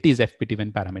 it is FPT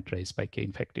when parameterized by k.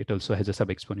 In fact, it also has a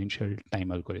sub-exponential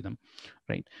time algorithm,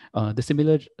 right? The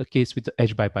similar case with the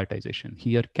edge bipartization.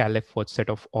 Here, Calef was set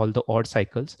of all the odd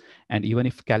cycles, and even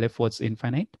if Calef was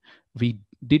infinite, we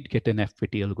did get an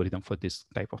FPT algorithm for this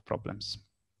type of problems,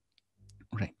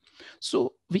 right?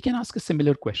 So we can ask a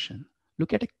similar question.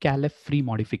 Look at a Calef-free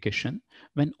modification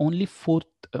when only fourth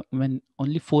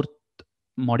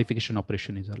modification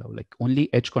operation is allowed, like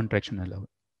only edge contraction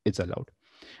is allowed.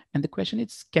 And the question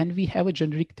is, can we have a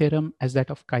generic theorem as that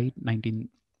of Kai 19,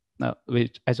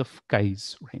 which as of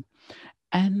Kai's, right?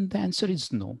 And the answer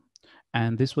is no.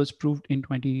 And this was proved in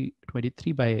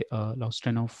 2023 by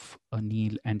Lostanov,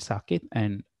 Neil, and Saket,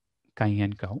 and Kai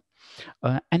and Gao.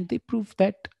 And they proved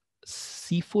that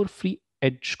C4 free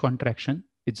edge contraction,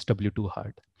 it's W2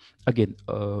 hard. Again,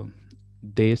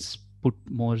 they put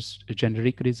more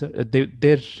generic result.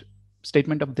 Their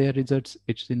statement of their results,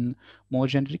 it's in more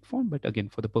generic form, but again,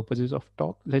 for the purposes of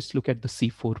talk, let's look at the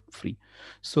C4 free.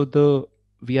 So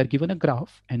we are given a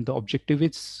graph, and the objective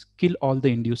is kill all the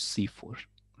induced C4,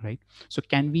 right? So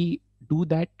can we do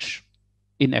that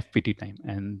in FPT time?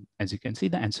 And as you can see,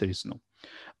 the answer is no.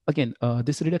 Again,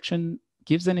 this reduction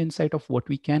gives an insight of what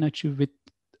we can achieve with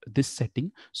this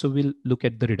setting. So we'll look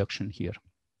at the reduction here,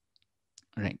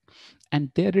 right?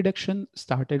 And their reduction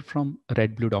started from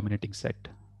red-blue dominating set.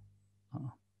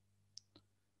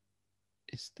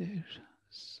 Is there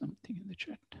something in the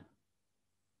chat?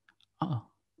 Ah,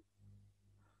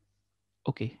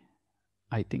 okay.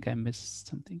 I think I missed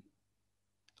something.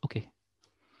 Okay.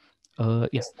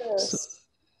 Yeah. So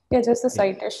yeah, just the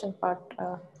yeah, citation part.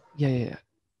 yeah.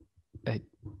 I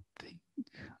think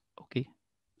okay.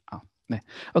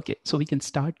 Okay, so we can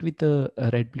start with the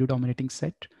red-blue dominating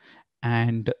set,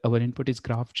 and our input is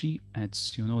graph G.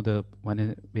 As you know, the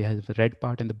one we have the red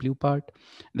part and the blue part.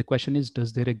 The question is,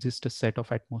 does there exist a set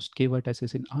of at most k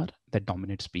vertices in R that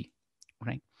dominates P,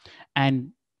 right?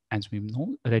 And as we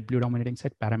know, red-blue dominating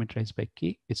set parameterized by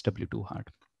k is W2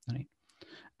 hard, right?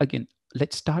 Again,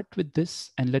 let's start with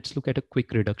this and let's look at a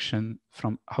quick reduction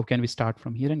from how can we start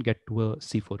from here and get to a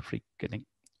C4 free killing,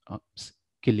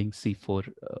 killing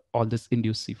C4, all this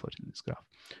induced C4 in this graph,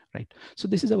 right? So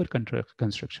this is our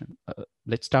construction.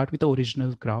 Let's start with the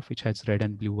original graph, which has red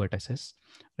and blue vertices,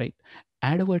 right?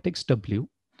 Add a vertex W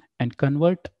and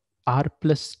convert R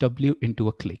plus W into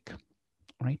a clique,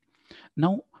 right?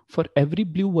 Now, for every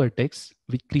blue vertex,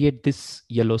 we create this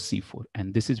yellow C4,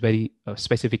 and this is very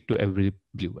specific to every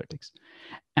blue vertex.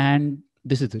 And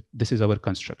this is it. This is our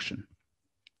construction,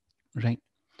 right?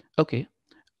 Okay.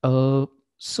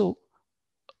 So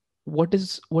what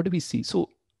do we see? So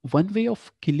one way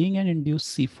of killing an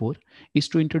induced C4 is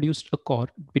to introduce a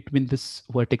chord between this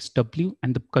vertex W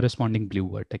and the corresponding blue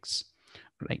vertex,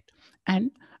 right?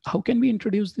 And how can we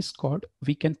introduce this chord?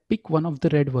 We can pick one of the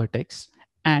red vertex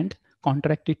and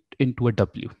contract it into a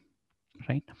W,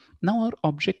 right? Now our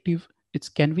objective is,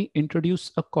 can we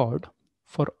introduce a chord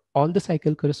for all the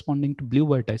cycle corresponding to blue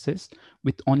vertices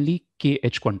with only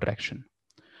KH contraction?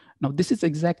 Now this is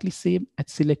exactly same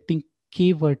as selecting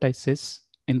K vertices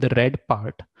in the red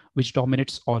part, which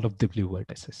dominates all of the blue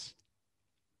vertices,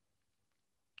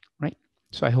 right?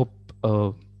 So I hope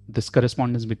this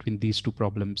correspondence between these two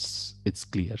problems is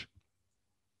clear,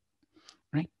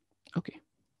 right? Okay.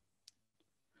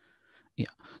 Yeah.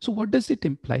 So what does it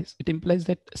implies? It implies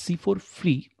that C4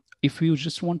 free, if you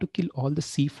just want to kill all the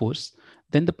C4s,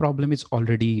 then the problem is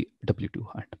already W2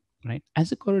 hard, right?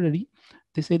 As a corollary,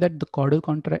 they say that the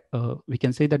chordal we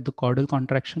can say that the chordal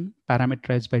contraction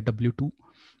parameterized by W2,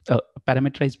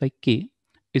 parameterized by K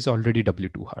is already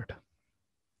W2 hard,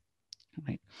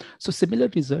 right? So similar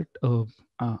result,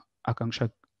 Akanksha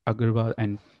Agarwal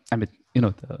and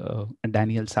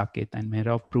Daniel Saket and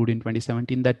Mehrov proved in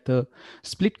 2017 that the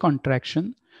split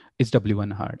contraction is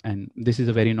W1 hard, and this is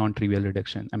a very non-trivial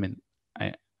reduction. I mean,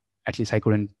 at least I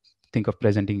couldn't think of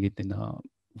presenting it in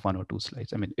one or two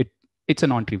slides. I mean, it's a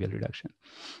non-trivial reduction,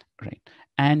 right?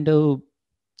 And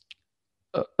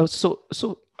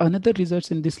so another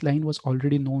research in this line was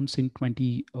already known in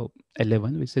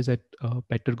 2011, which says that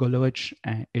Petr Golovich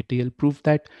and et al. Proved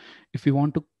that if you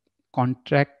want to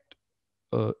contract,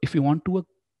 if you want to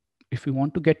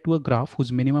get to a graph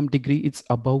whose minimum degree is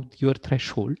above your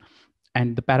threshold,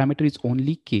 and the parameter is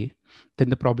only k, then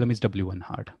the problem is W1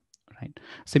 hard, right?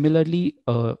 Similarly,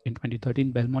 in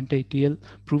 2013, Belmonte et al.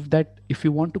 Proved that if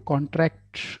you want to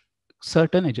contract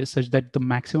certain edges such that the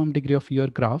maximum degree of your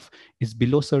graph is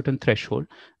below certain threshold,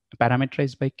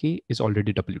 parameterized by k is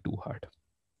already W2 hard,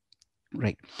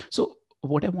 right? So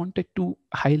what I wanted to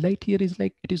highlight here is,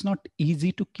 like, it is not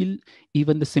easy to kill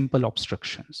even the simple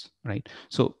obstructions, right?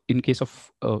 So in case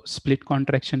of split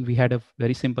contraction, we had a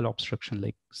very simple obstruction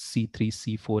like C3,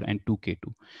 C4, and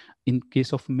 2K2. In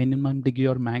case of minimum degree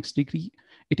or max degree,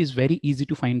 it is very easy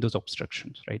to find those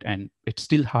obstructions, right? And it's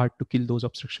still hard to kill those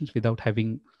obstructions without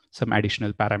having some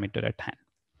additional parameter at hand,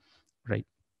 right?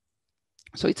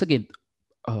 So it's again,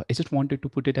 I just wanted to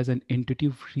put it as an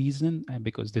intuitive reason,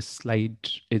 because this slide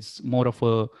is more of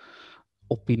a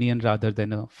opinion rather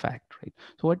than a fact, right?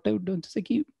 So what I would do is, like,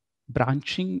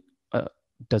 branching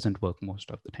doesn't work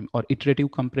most of the time, or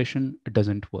iterative compression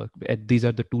doesn't work. These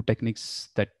are the two techniques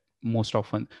that most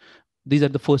often, these are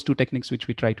the first two techniques which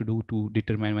we try to do to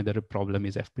determine whether a problem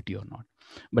is FPT or not.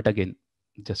 But again,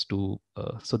 just to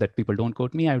so that people don't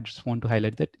quote me, I just want to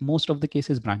highlight that most of the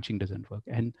cases branching doesn't work,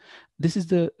 and this is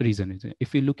the reason.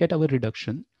 If you look at our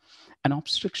reduction, an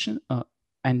obstruction,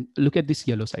 and look at this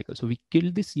yellow cycle. So we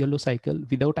killed this yellow cycle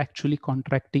without actually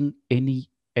contracting any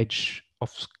edge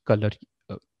of color,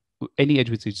 uh, any edge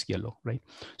which is yellow, right?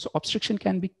 So obstruction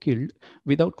can be killed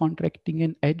without contracting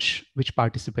an edge which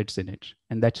participates in it,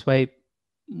 and that's why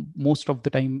most of the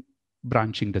time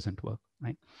branching doesn't work,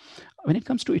 right? When it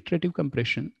comes to iterative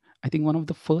compression, I think one of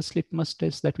the first litmus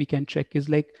tests that we can check is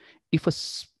like if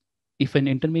if an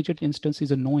intermediate instance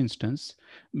is a no instance,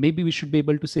 maybe we should be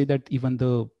able to say that even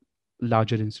the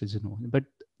larger instance is no. But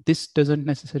this doesn't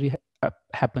necessarily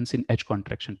happens in H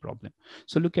contraction problem.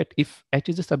 So look at if H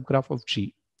is a subgraph of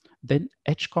G, then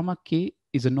H comma K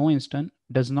is a no instance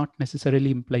does not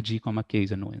necessarily imply G comma K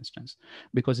is a no instance,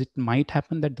 because it might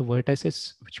happen that the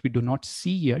vertices which we do not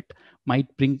see yet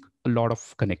might bring a lot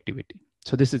of connectivity.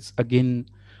 So this is again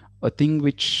a thing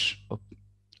which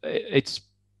it's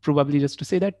probably just to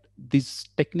say that these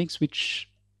techniques which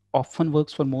often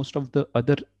works for most of the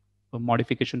other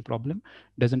modification problem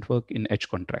doesn't work in H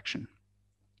contraction.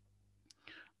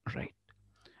 Right.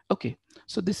 Okay.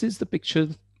 So this is the picture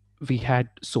we had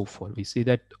so far. We see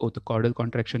that, oh, the chordal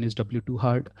contraction is W2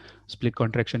 hard, split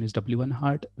contraction is W1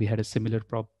 hard. We had a similar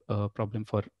problem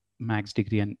for max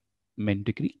degree and min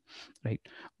degree, right?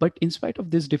 But in spite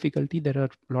of this difficulty, there are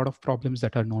a lot of problems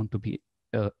that are known to be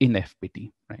in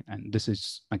FPT, right? And this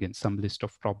is again some list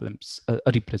of problems, a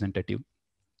representative.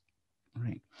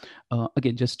 Right.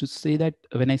 Again, just to say that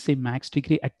when I say max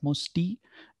degree at most T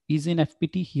is in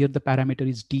FPT, here the parameter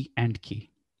is D and K,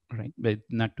 right? But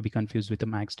not to be confused with the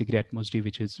max degree at most D,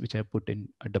 which I put in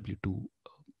a W2,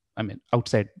 I mean,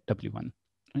 outside W1,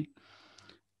 right?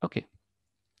 Okay.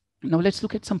 Now let's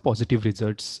look at some positive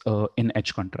results in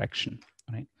H contraction,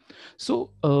 right?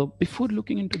 So before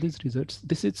looking into these results,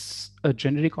 this is a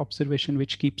generic observation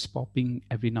which keeps popping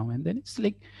every now and then. It's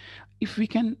like if we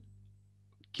can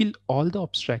kill all the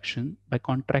abstraction by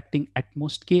contracting at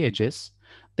most k edges,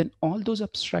 then all those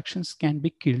abstractions can be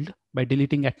killed by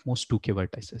deleting at most 2k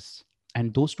vertices.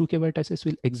 And those 2k vertices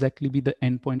will exactly be the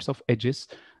endpoints of edges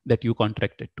that you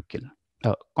contracted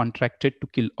to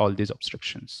kill all these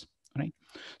obstructions, right?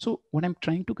 So what I'm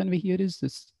trying to convey here is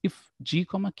this: if G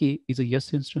comma K is a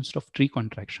yes instance of tree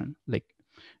contraction, like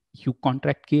you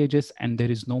contract k edges and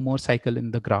there is no more cycle in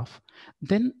the graph,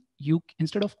 then you,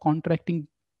 instead of contracting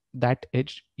that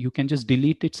edge, you can just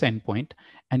delete its endpoint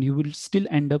and you will still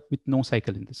end up with no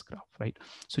cycle in this graph, right?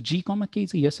 So G comma K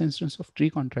is a yes instance of tree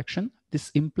contraction.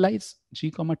 This implies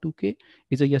G comma 2K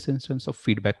is a yes instance of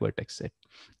feedback vertex set.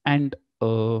 And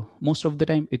most of the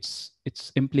time it's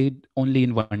implied only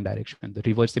in one direction. The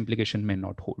reverse implication may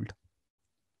not hold,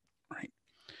 right?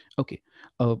 Okay.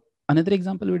 Another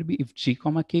example would be if G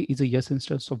comma K is a yes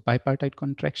instance of bipartite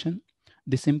contraction.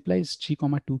 This implies G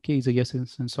comma 2K is a yes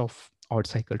instance of odd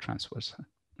cycle transverse,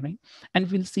 right? And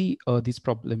we'll see this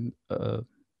problem,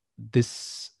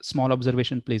 this small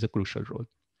observation plays a crucial role,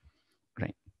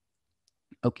 right?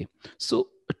 Okay, so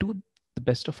to the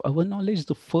best of our knowledge,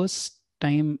 the first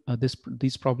time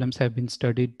these problems have been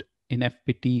studied in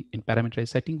FPT in parameterized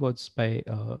setting was by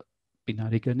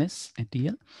Pinariganes and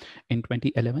TL in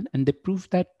 2011, and they proved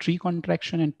that tree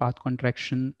contraction and path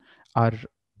contraction are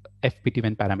FPT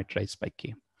when parameterized by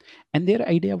K. And their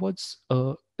idea was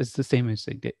is the same as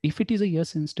like, if it is a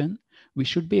yes instant, we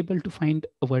should be able to find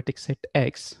a vertex set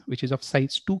X, which is of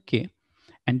size 2K,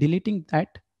 and deleting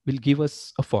that will give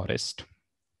us a forest,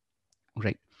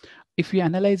 right? If we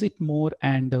analyze it more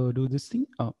and do this thing,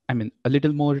 I mean, a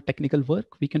little more technical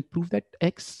work, we can prove that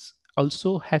X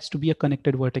also has to be a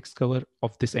connected vertex cover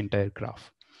of this entire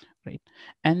graph, right?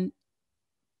 And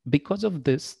because of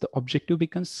this, the objective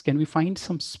becomes, can we find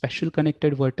some special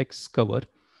connected vertex cover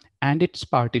and its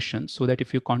partition, so that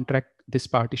if you contract this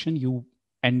partition, you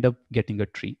end up getting a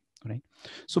tree, right?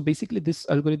 So basically this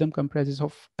algorithm comprises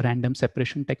of random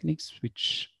separation techniques,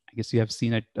 which I guess you have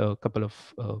seen at a couple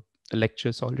of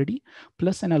lectures already,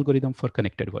 plus an algorithm for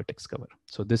connected vertex cover.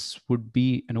 So this would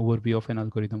be an overview of an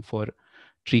algorithm for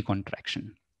tree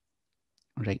contraction,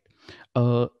 right?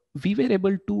 We were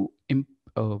able to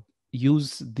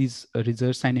use these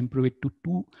results and improve it to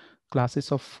two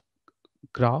classes of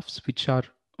graphs which are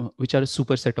a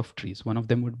superset of trees. One of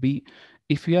them would be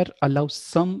if you are allow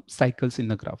some cycles in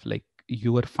the graph, like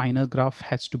your final graph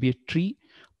has to be a tree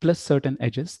plus certain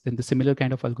edges, then the similar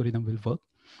kind of algorithm will work.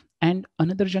 And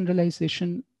another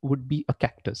generalization would be a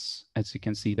cactus, as you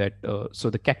can see that. So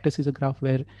the cactus is a graph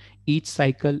where each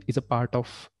cycle is a part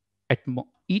of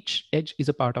each edge is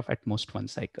a part of at most one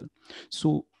cycle.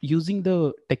 So using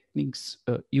the techniques,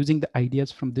 using the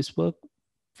ideas from this work,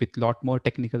 with a lot more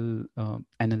technical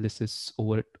analysis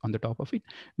over on the top of it,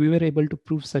 we were able to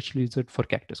prove such result for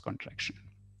cactus contraction,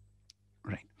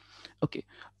 right? Okay,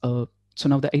 so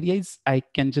now the idea is I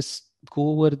can just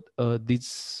go over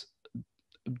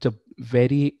the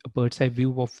very bird's eye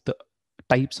view of the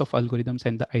types of algorithms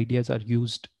and the ideas are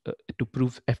used to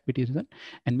prove FPT result.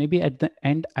 And maybe at the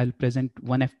end, I'll present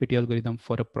one FPT algorithm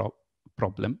for a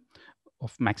problem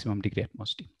of maximum degree at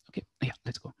most t. Okay, yeah,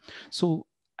 let's go. So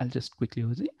I'll just quickly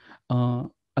use it.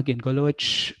 Again,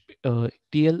 Golovich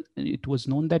TL, it was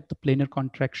known that the planar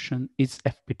contraction is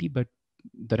FPT, but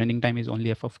the running time is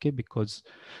only f of k because,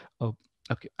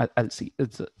 okay, I'll see.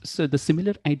 So the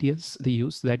similar ideas they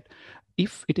use that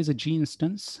if it is a G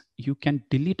instance, you can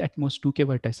delete at most 2k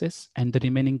vertices and the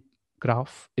remaining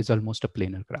graph is almost a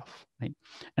planar graph, right?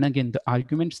 And again, the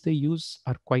arguments they use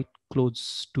are quite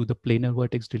close to the planar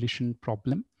vertex deletion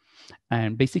problem.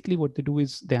 And basically what they do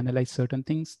is they analyze certain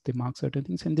things, they mark certain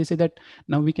things, and they say that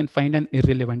now we can find an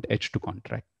irrelevant edge to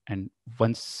contract. And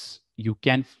once you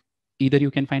can, either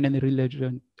you can find an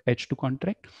irrelevant edge to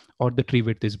contract or the tree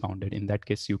width is bounded. In that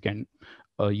case, you can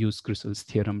use Crusoe's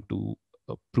theorem to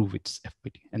prove its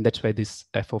FPT. And that's why this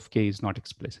f of k is not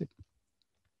explicit.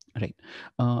 Right.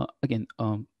 Again,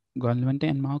 Galvante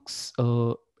and Marx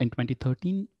in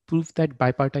 2013 proved that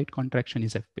bipartite contraction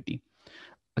is FPT.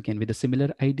 Again, with the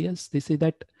similar ideas, they say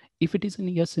that if it is an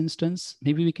yes instance,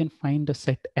 maybe we can find a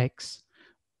set X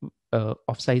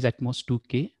of size at most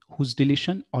 2k, whose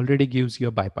deletion already gives you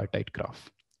a bipartite graph,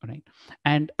 right?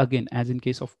 And again, as in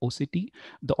case of OCT,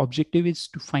 the objective is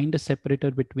to find a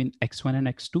separator between X1 and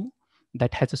X2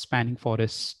 that has a spanning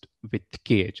forest with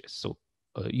k edges. So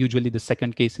usually the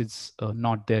second case is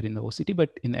not there in the OCT,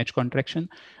 but in edge contraction,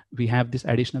 we have this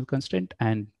additional constraint,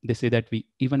 and they say that we,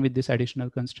 even with this additional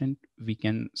constraint, we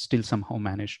can still somehow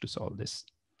manage to solve this,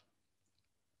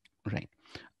 right?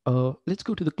 Let's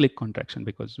go to the click contraction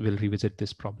because we'll revisit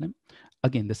this problem.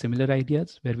 Again, the similar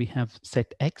ideas where we have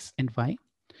set X and Y.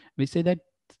 We say that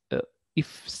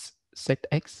if set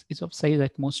X is of size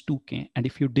at most 2k, and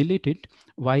if you delete it,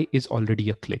 Y is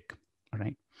already a click,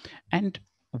 right? And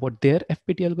what their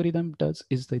FPT algorithm does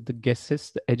is that the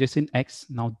guesses, the edges in X,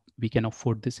 now we can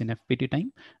afford this in FPT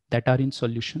time, that are in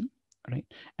solution, right?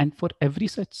 And for every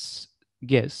such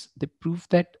guess, they prove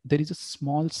that there is a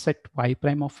small set Y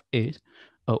prime of A,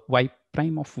 Y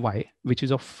prime of Y, which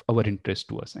is of our interest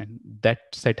to us. And that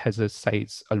set has a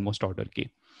size almost order K.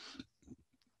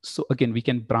 So again, we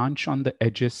can branch on the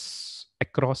edges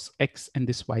across X and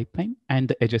this Y prime and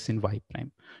the edges in Y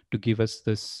prime to give us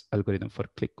this algorithm for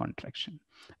click contraction.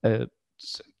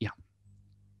 So, yeah.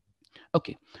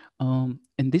 Okay.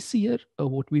 In this year,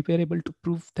 what we were able to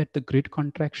prove that the grid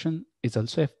contraction is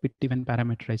also FPT when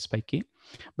parameterized by K.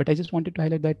 But I just wanted to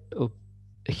highlight that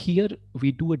here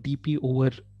we do a DP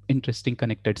over interesting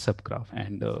connected subgraph,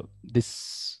 and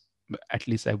this, at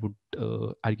least I would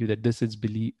argue that this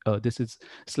is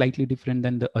slightly different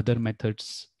than the other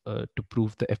methods to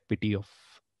prove the FPT of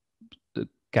the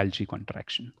Cal-G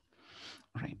contraction,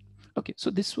 right? Okay, so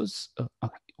this was, I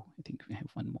think we have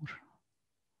one more.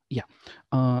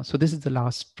 Yeah, so this is the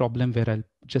last problem where I'll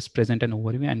just present an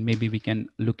overview and maybe we can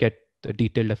look at the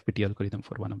detailed FPT algorithm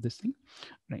for one of this thing,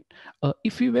 right?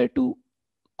 If we were to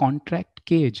contract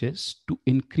k edges to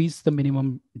increase the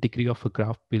minimum degree of a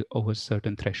graph over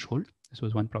certain threshold. This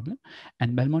was one problem.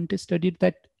 And Belmonte studied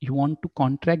that you want to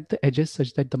contract the edges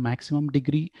such that the maximum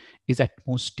degree is at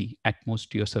most t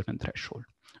a certain threshold,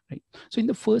 right? So in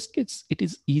the first case, it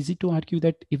is easy to argue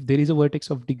that if there is a vertex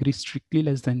of degree strictly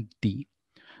less than d,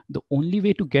 the only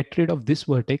way to get rid of this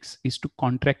vertex is to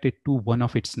contract it to one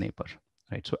of its neighbor,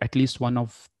 right? So at least one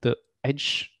of the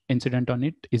edge incident on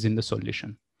it is in the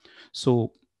solution.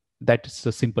 So that's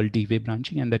a simple D-way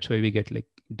branching, and that's why we get like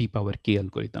D power K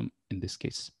algorithm in this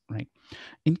case, right?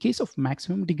 In case of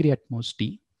maximum degree at most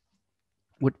T,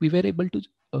 what we were able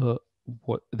to,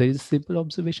 there is a simple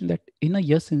observation that in a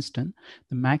yes instant,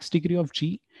 the max degree of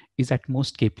G is at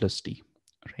most K plus T,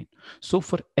 right? So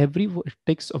for every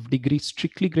vertex of degree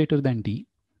strictly greater than D,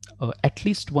 at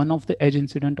least one of the edge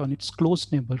incident on its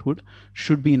close neighborhood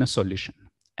should be in a solution.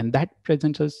 And that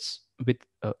presents us with,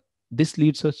 this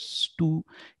leads us to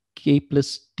K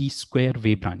plus T square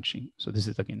way branching. So this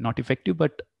is again not effective,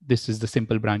 but this is the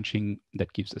simple branching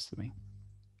that gives us the way,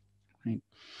 right?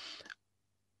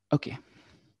 Okay.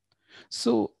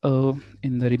 So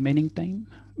in the remaining time,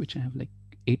 which I have like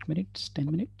 8 minutes, 10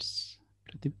 minutes,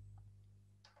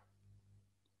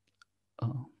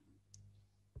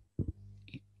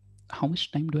 how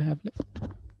much time do I have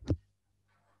left?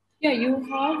 Yeah, you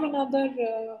have another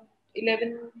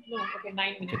 11, no, okay,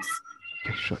 9 minutes.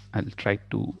 Okay, sure. I'll try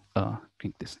to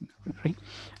drink this thing, right?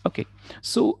 Okay.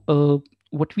 So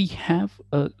what we have,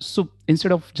 so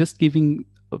instead of just giving,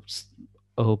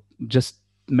 just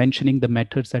mentioning the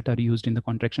methods that are used in the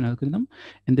contraction algorithm,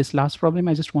 in this last problem,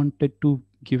 I just wanted to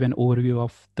give an overview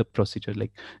of the procedure,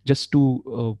 like just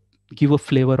to give a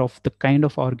flavor of the kind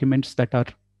of arguments that are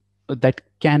that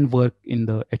can work in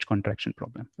the edge contraction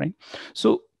problem, right?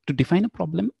 So to define a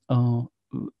problem,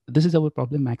 this is our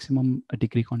problem, maximum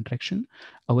degree contraction.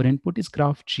 Our input is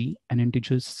graph G and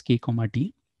integers k comma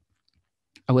d.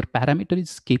 Our parameter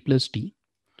is k plus d,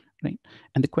 right?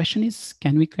 And the question is,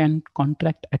 can we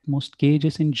contract at most k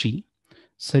edges in G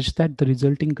such that the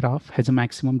resulting graph has a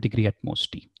maximum degree at most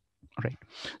d, right?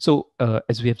 So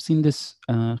as we have seen this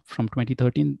from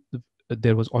 2013,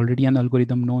 there was already an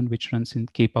algorithm known which runs in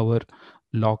k power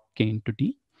log k into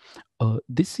d.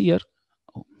 This year,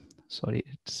 oh, sorry,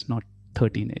 it's not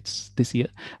 13, it's this year.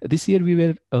 This year we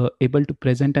were able to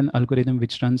present an algorithm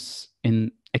which runs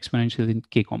in exponential in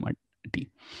k comma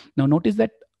d. Now notice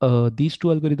that these two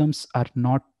algorithms are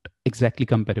not exactly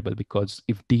comparable, because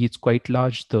if d is quite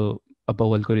large, the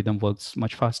above algorithm works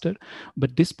much faster,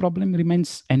 but this problem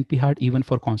remains NP hard even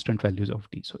for constant values of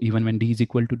d. So even when d is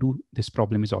equal to 2, this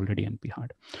problem is already NP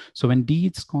hard. So when d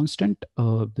is constant,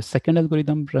 the second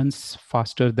algorithm runs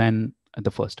faster than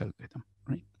the first algorithm,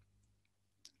 right?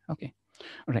 Okay,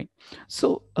 right.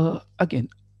 So again,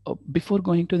 before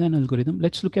going to an algorithm,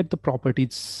 let's look at the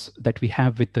properties that we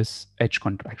have with this edge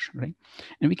contraction, right?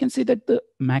 And we can see that the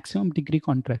maximum degree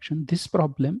contraction, this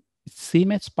problem is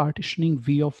same as partitioning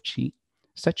V of G,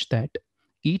 such that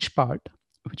each part,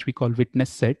 which we call witness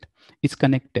set, is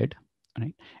connected,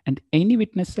 right? And any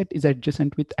witness set is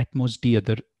adjacent with at most D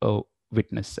other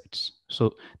witness sets.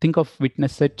 So think of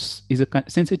witness sets is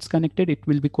since it's connected, it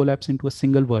will be collapsed into a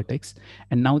single vertex.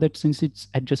 And now that since it's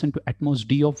adjacent to at most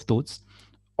D of those,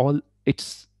 all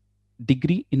its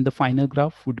degree in the final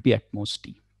graph would be at most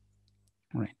D.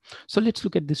 Right. So let's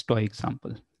look at this toy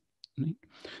example. Right.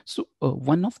 So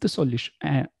one of the solution,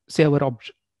 say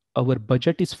our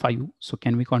budget is 5. So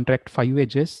can we contract 5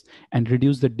 edges and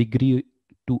reduce the degree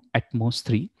to at most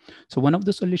 3? So one of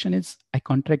the solution is I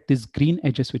contract these green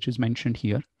edges, which is mentioned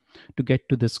here, to get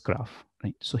to this graph,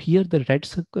 right? So here the red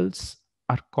circles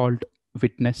are called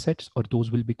witness sets, or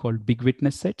those will be called big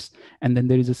witness sets. And then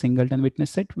there is a singleton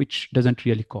witness set, which doesn't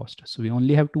really cost. So we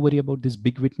only have to worry about these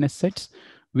big witness sets,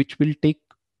 which will take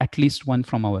at least one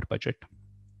from our budget.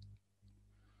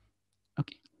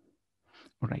 Okay.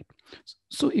 All right.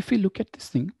 So if we look at this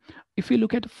thing, if we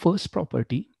look at the first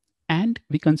property and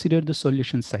we consider the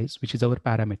solution size, which is our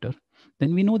parameter,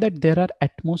 then we know that there are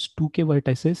at most 2k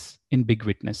vertices in big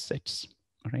witness sets,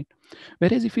 right?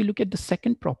 Whereas if we look at the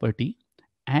second property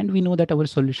and we know that our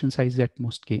solution size is at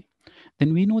most k,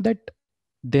 then we know that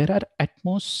there are at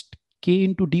most k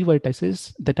into d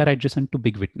vertices that are adjacent to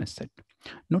big witness set.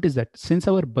 Notice that since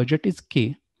our budget is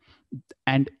k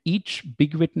and each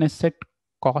big witness set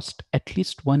cost at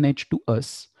least one edge to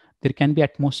us, there can be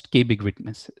at most k big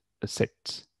witness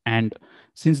sets. And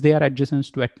since they are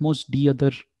adjacent to at most d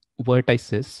other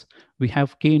vertices, we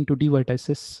have k into d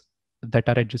vertices that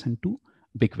are adjacent to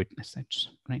big witness sets,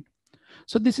 right?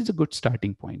 So this is a good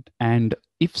starting point. And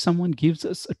if someone gives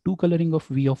us a 2 coloring of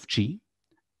V of G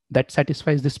that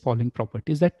satisfies this following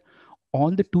property, is that all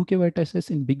the 2k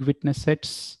vertices in big witness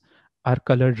sets are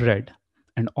colored red,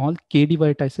 and all kd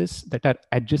vertices that are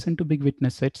adjacent to big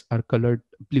witness sets are colored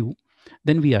blue,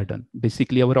 then we are done.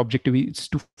 Basically, our objective is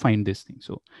to find this thing.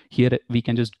 So here we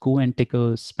can just go and take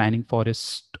a spanning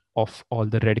forest of all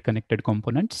the red connected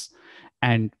components,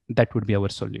 and that would be our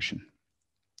solution,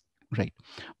 right?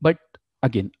 But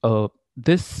again,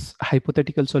 this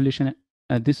hypothetical solution,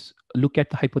 this look at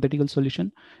the hypothetical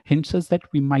solution hints us that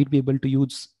we might be able to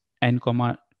use n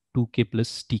comma 2k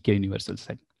plus tk universal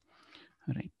set.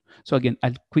 All right. So again,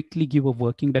 I'll quickly give a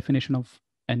working definition of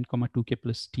n comma 2k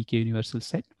plus tk universal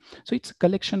set. So it's a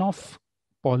collection of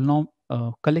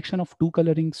collection of 2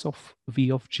 colorings of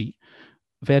V of G,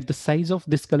 where the size of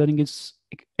this coloring is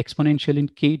exponential in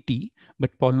kt,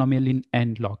 but polynomial in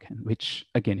n log n, which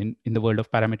again, in the world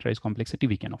of parameterized complexity,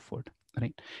 we can afford,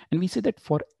 right? And we say that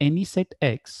for any set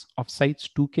X of size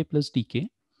 2k plus dk,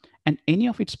 and any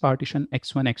of its partition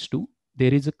x1, x2,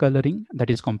 there is a coloring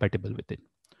that is compatible with it.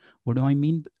 What do I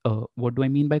mean? What do I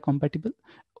mean by compatible?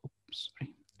 Oops,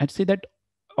 sorry. I'd say that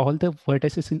all the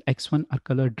vertices in x1 are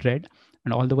colored red,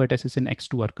 and all the vertices in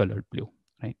x2 are colored blue,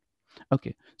 right?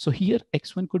 Okay, so here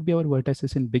x1 could be our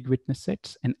vertices in big witness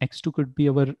sets, and x2 could be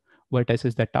our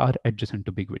vertices that are adjacent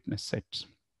to big witness sets,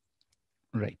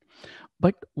 right?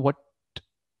 But what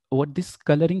this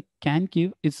coloring can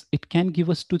give is it can give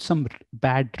us to some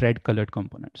bad red colored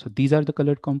components. So these are the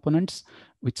colored components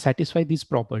which satisfy these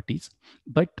properties,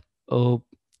 but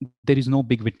there is no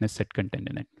big witness set content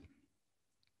in it.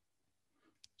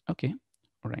 Okay,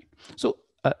 all right. So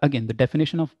again, the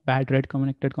definition of bad red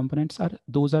connected components are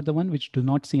those are the one which do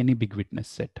not see any big witness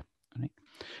set, right?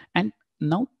 And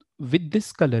now with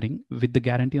this coloring, with the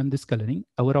guarantee on this coloring,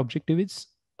 our objective is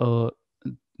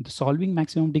the solving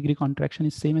maximum degree contraction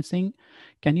is same as saying,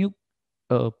 can you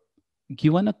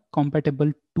given a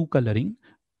compatible two coloring,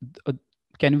 uh,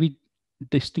 can we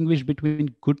distinguish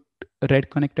between good red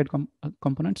connected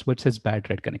components versus bad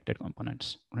red connected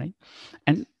components, right?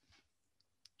 And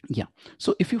yeah,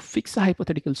 so if you fix a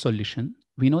hypothetical solution,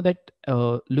 we know that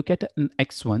look at an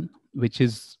x1, which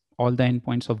is all the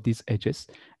endpoints of these edges,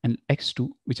 and x2,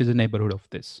 which is a neighborhood of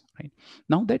this, right?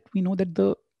 Now that we know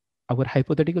that our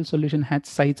hypothetical solution has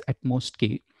size at most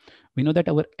k, we know that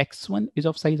our x1 is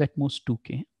of size at most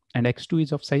 2k and x2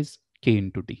 is of size k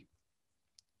into d,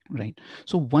 right?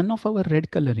 So one of our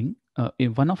red coloring,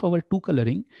 one of our two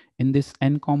coloring in this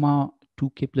n comma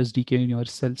 2k plus dk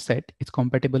universal set is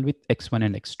compatible with x1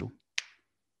 and x2,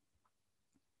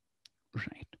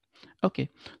 right? Okay,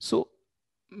 so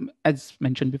as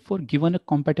mentioned before, given a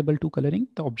compatible two coloring,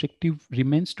 the objective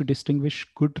remains to distinguish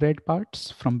good red parts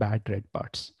from bad red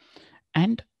parts.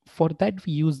 And for that,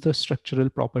 we use the structural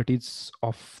properties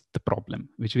of the problem,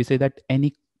 which we say that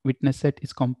any witness set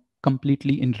is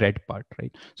completely in red part,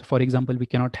 right? So for example, we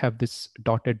cannot have this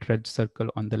dotted red circle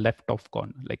on the left of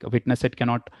corner. Like a witness set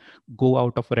cannot go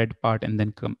out of a red part and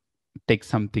then come take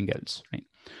something else, right?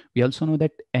 We also know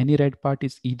that any red part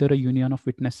is either a union of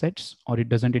witness sets or it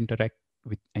doesn't interact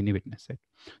with any witness set.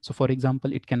 So for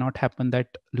example, it cannot happen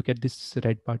that, look at this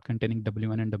red part containing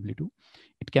W1 and W2.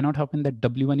 It cannot happen that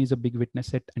W1 is a big witness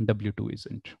set and W2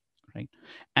 isn't, right?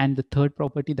 And the third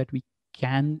property that we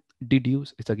can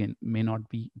deduce, it's again may not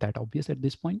be that obvious at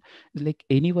this point, is like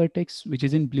any vertex which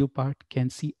is in blue part can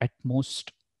see at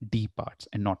most D parts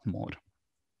and not more,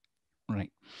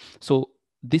 right? So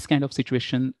this kind of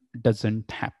situation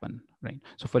doesn't happen, right?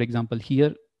 So for example,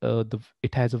 here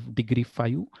it has a degree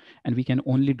 5 and we can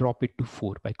only drop it to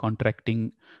 4 by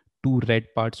contracting two red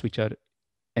parts which are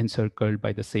encircled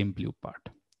by the same blue part,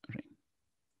 right?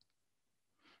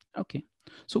 Okay,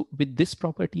 so with this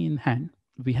property in hand,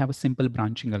 we have a simple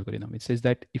branching algorithm. It says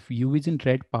that if u is in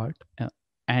red part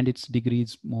and its degree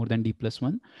is more than d plus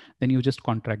 1, then you just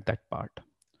contract that part.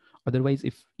 Otherwise,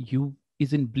 if u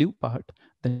is in blue part,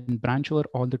 then branch over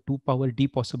all the 2 power d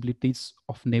possibilities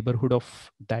of neighborhood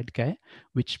of that guy,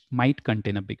 which might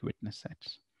contain a big witness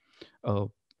sets.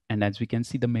 And as we can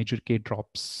see, the major k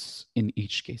drops in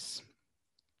each case,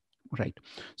 right?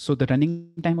 So the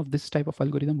running time of this type of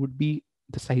algorithm would be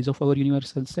the size of our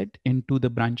universal set into the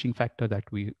branching factor that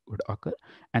we would occur.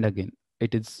 And again,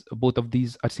 it is both of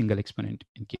these are single exponent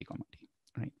in k comma t,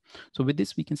 right? So with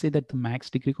this, we can say that the max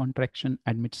degree contraction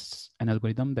admits an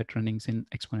algorithm that runs in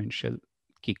exponential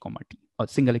k comma t or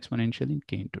single exponential in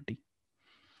k into t.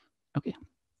 Okay.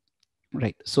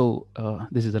 Right, so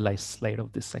this is the last slide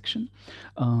of this section.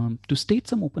 To state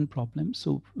some open problems,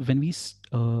 so when we,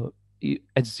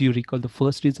 as you recall, the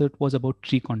first result was about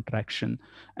tree contraction,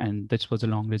 and this was a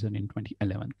long result in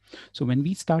 2011. So when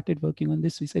we started working on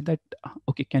this, we said that,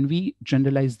 okay, can we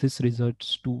generalize this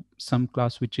results to some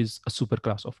class which is a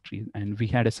superclass of tree? And we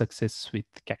had a success with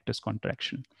cactus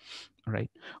contraction,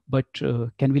 right? But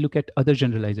can we look at other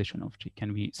generalization of tree?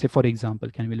 Can we say, for example,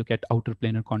 can we look at outer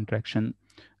planar contraction?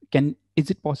 Is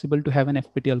it possible to have an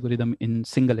FPT algorithm in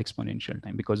single exponential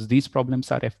time? Because these problems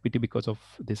are FPT because of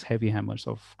this heavy hammers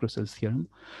of Crusel's theorem.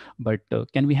 But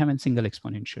can we have a single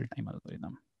exponential time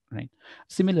algorithm, right?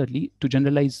 Similarly, to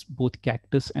generalize both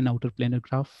cactus and outer planar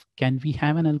graph, can we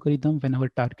have an algorithm when our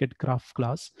target graph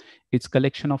class is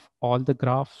collection of all the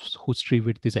graphs whose tree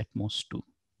width is at most 2?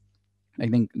 I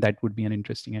think that would be an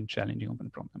interesting and challenging open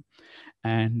problem.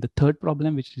 And the third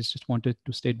problem, which is just wanted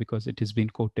to state because it has been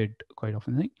quoted quite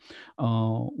often,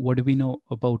 what do we know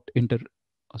about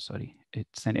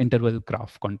it's an interval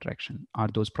graph contraction. Are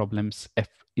those problems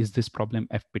is this problem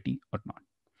FPT or not?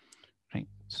 Right.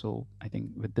 So I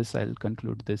think with this, I'll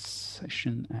conclude this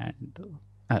session and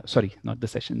sorry, not the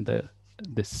session,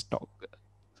 this talk.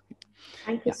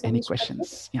 Thank you so Any much, Patrick.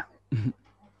 questions? Yeah.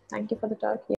 Thank you for the talk.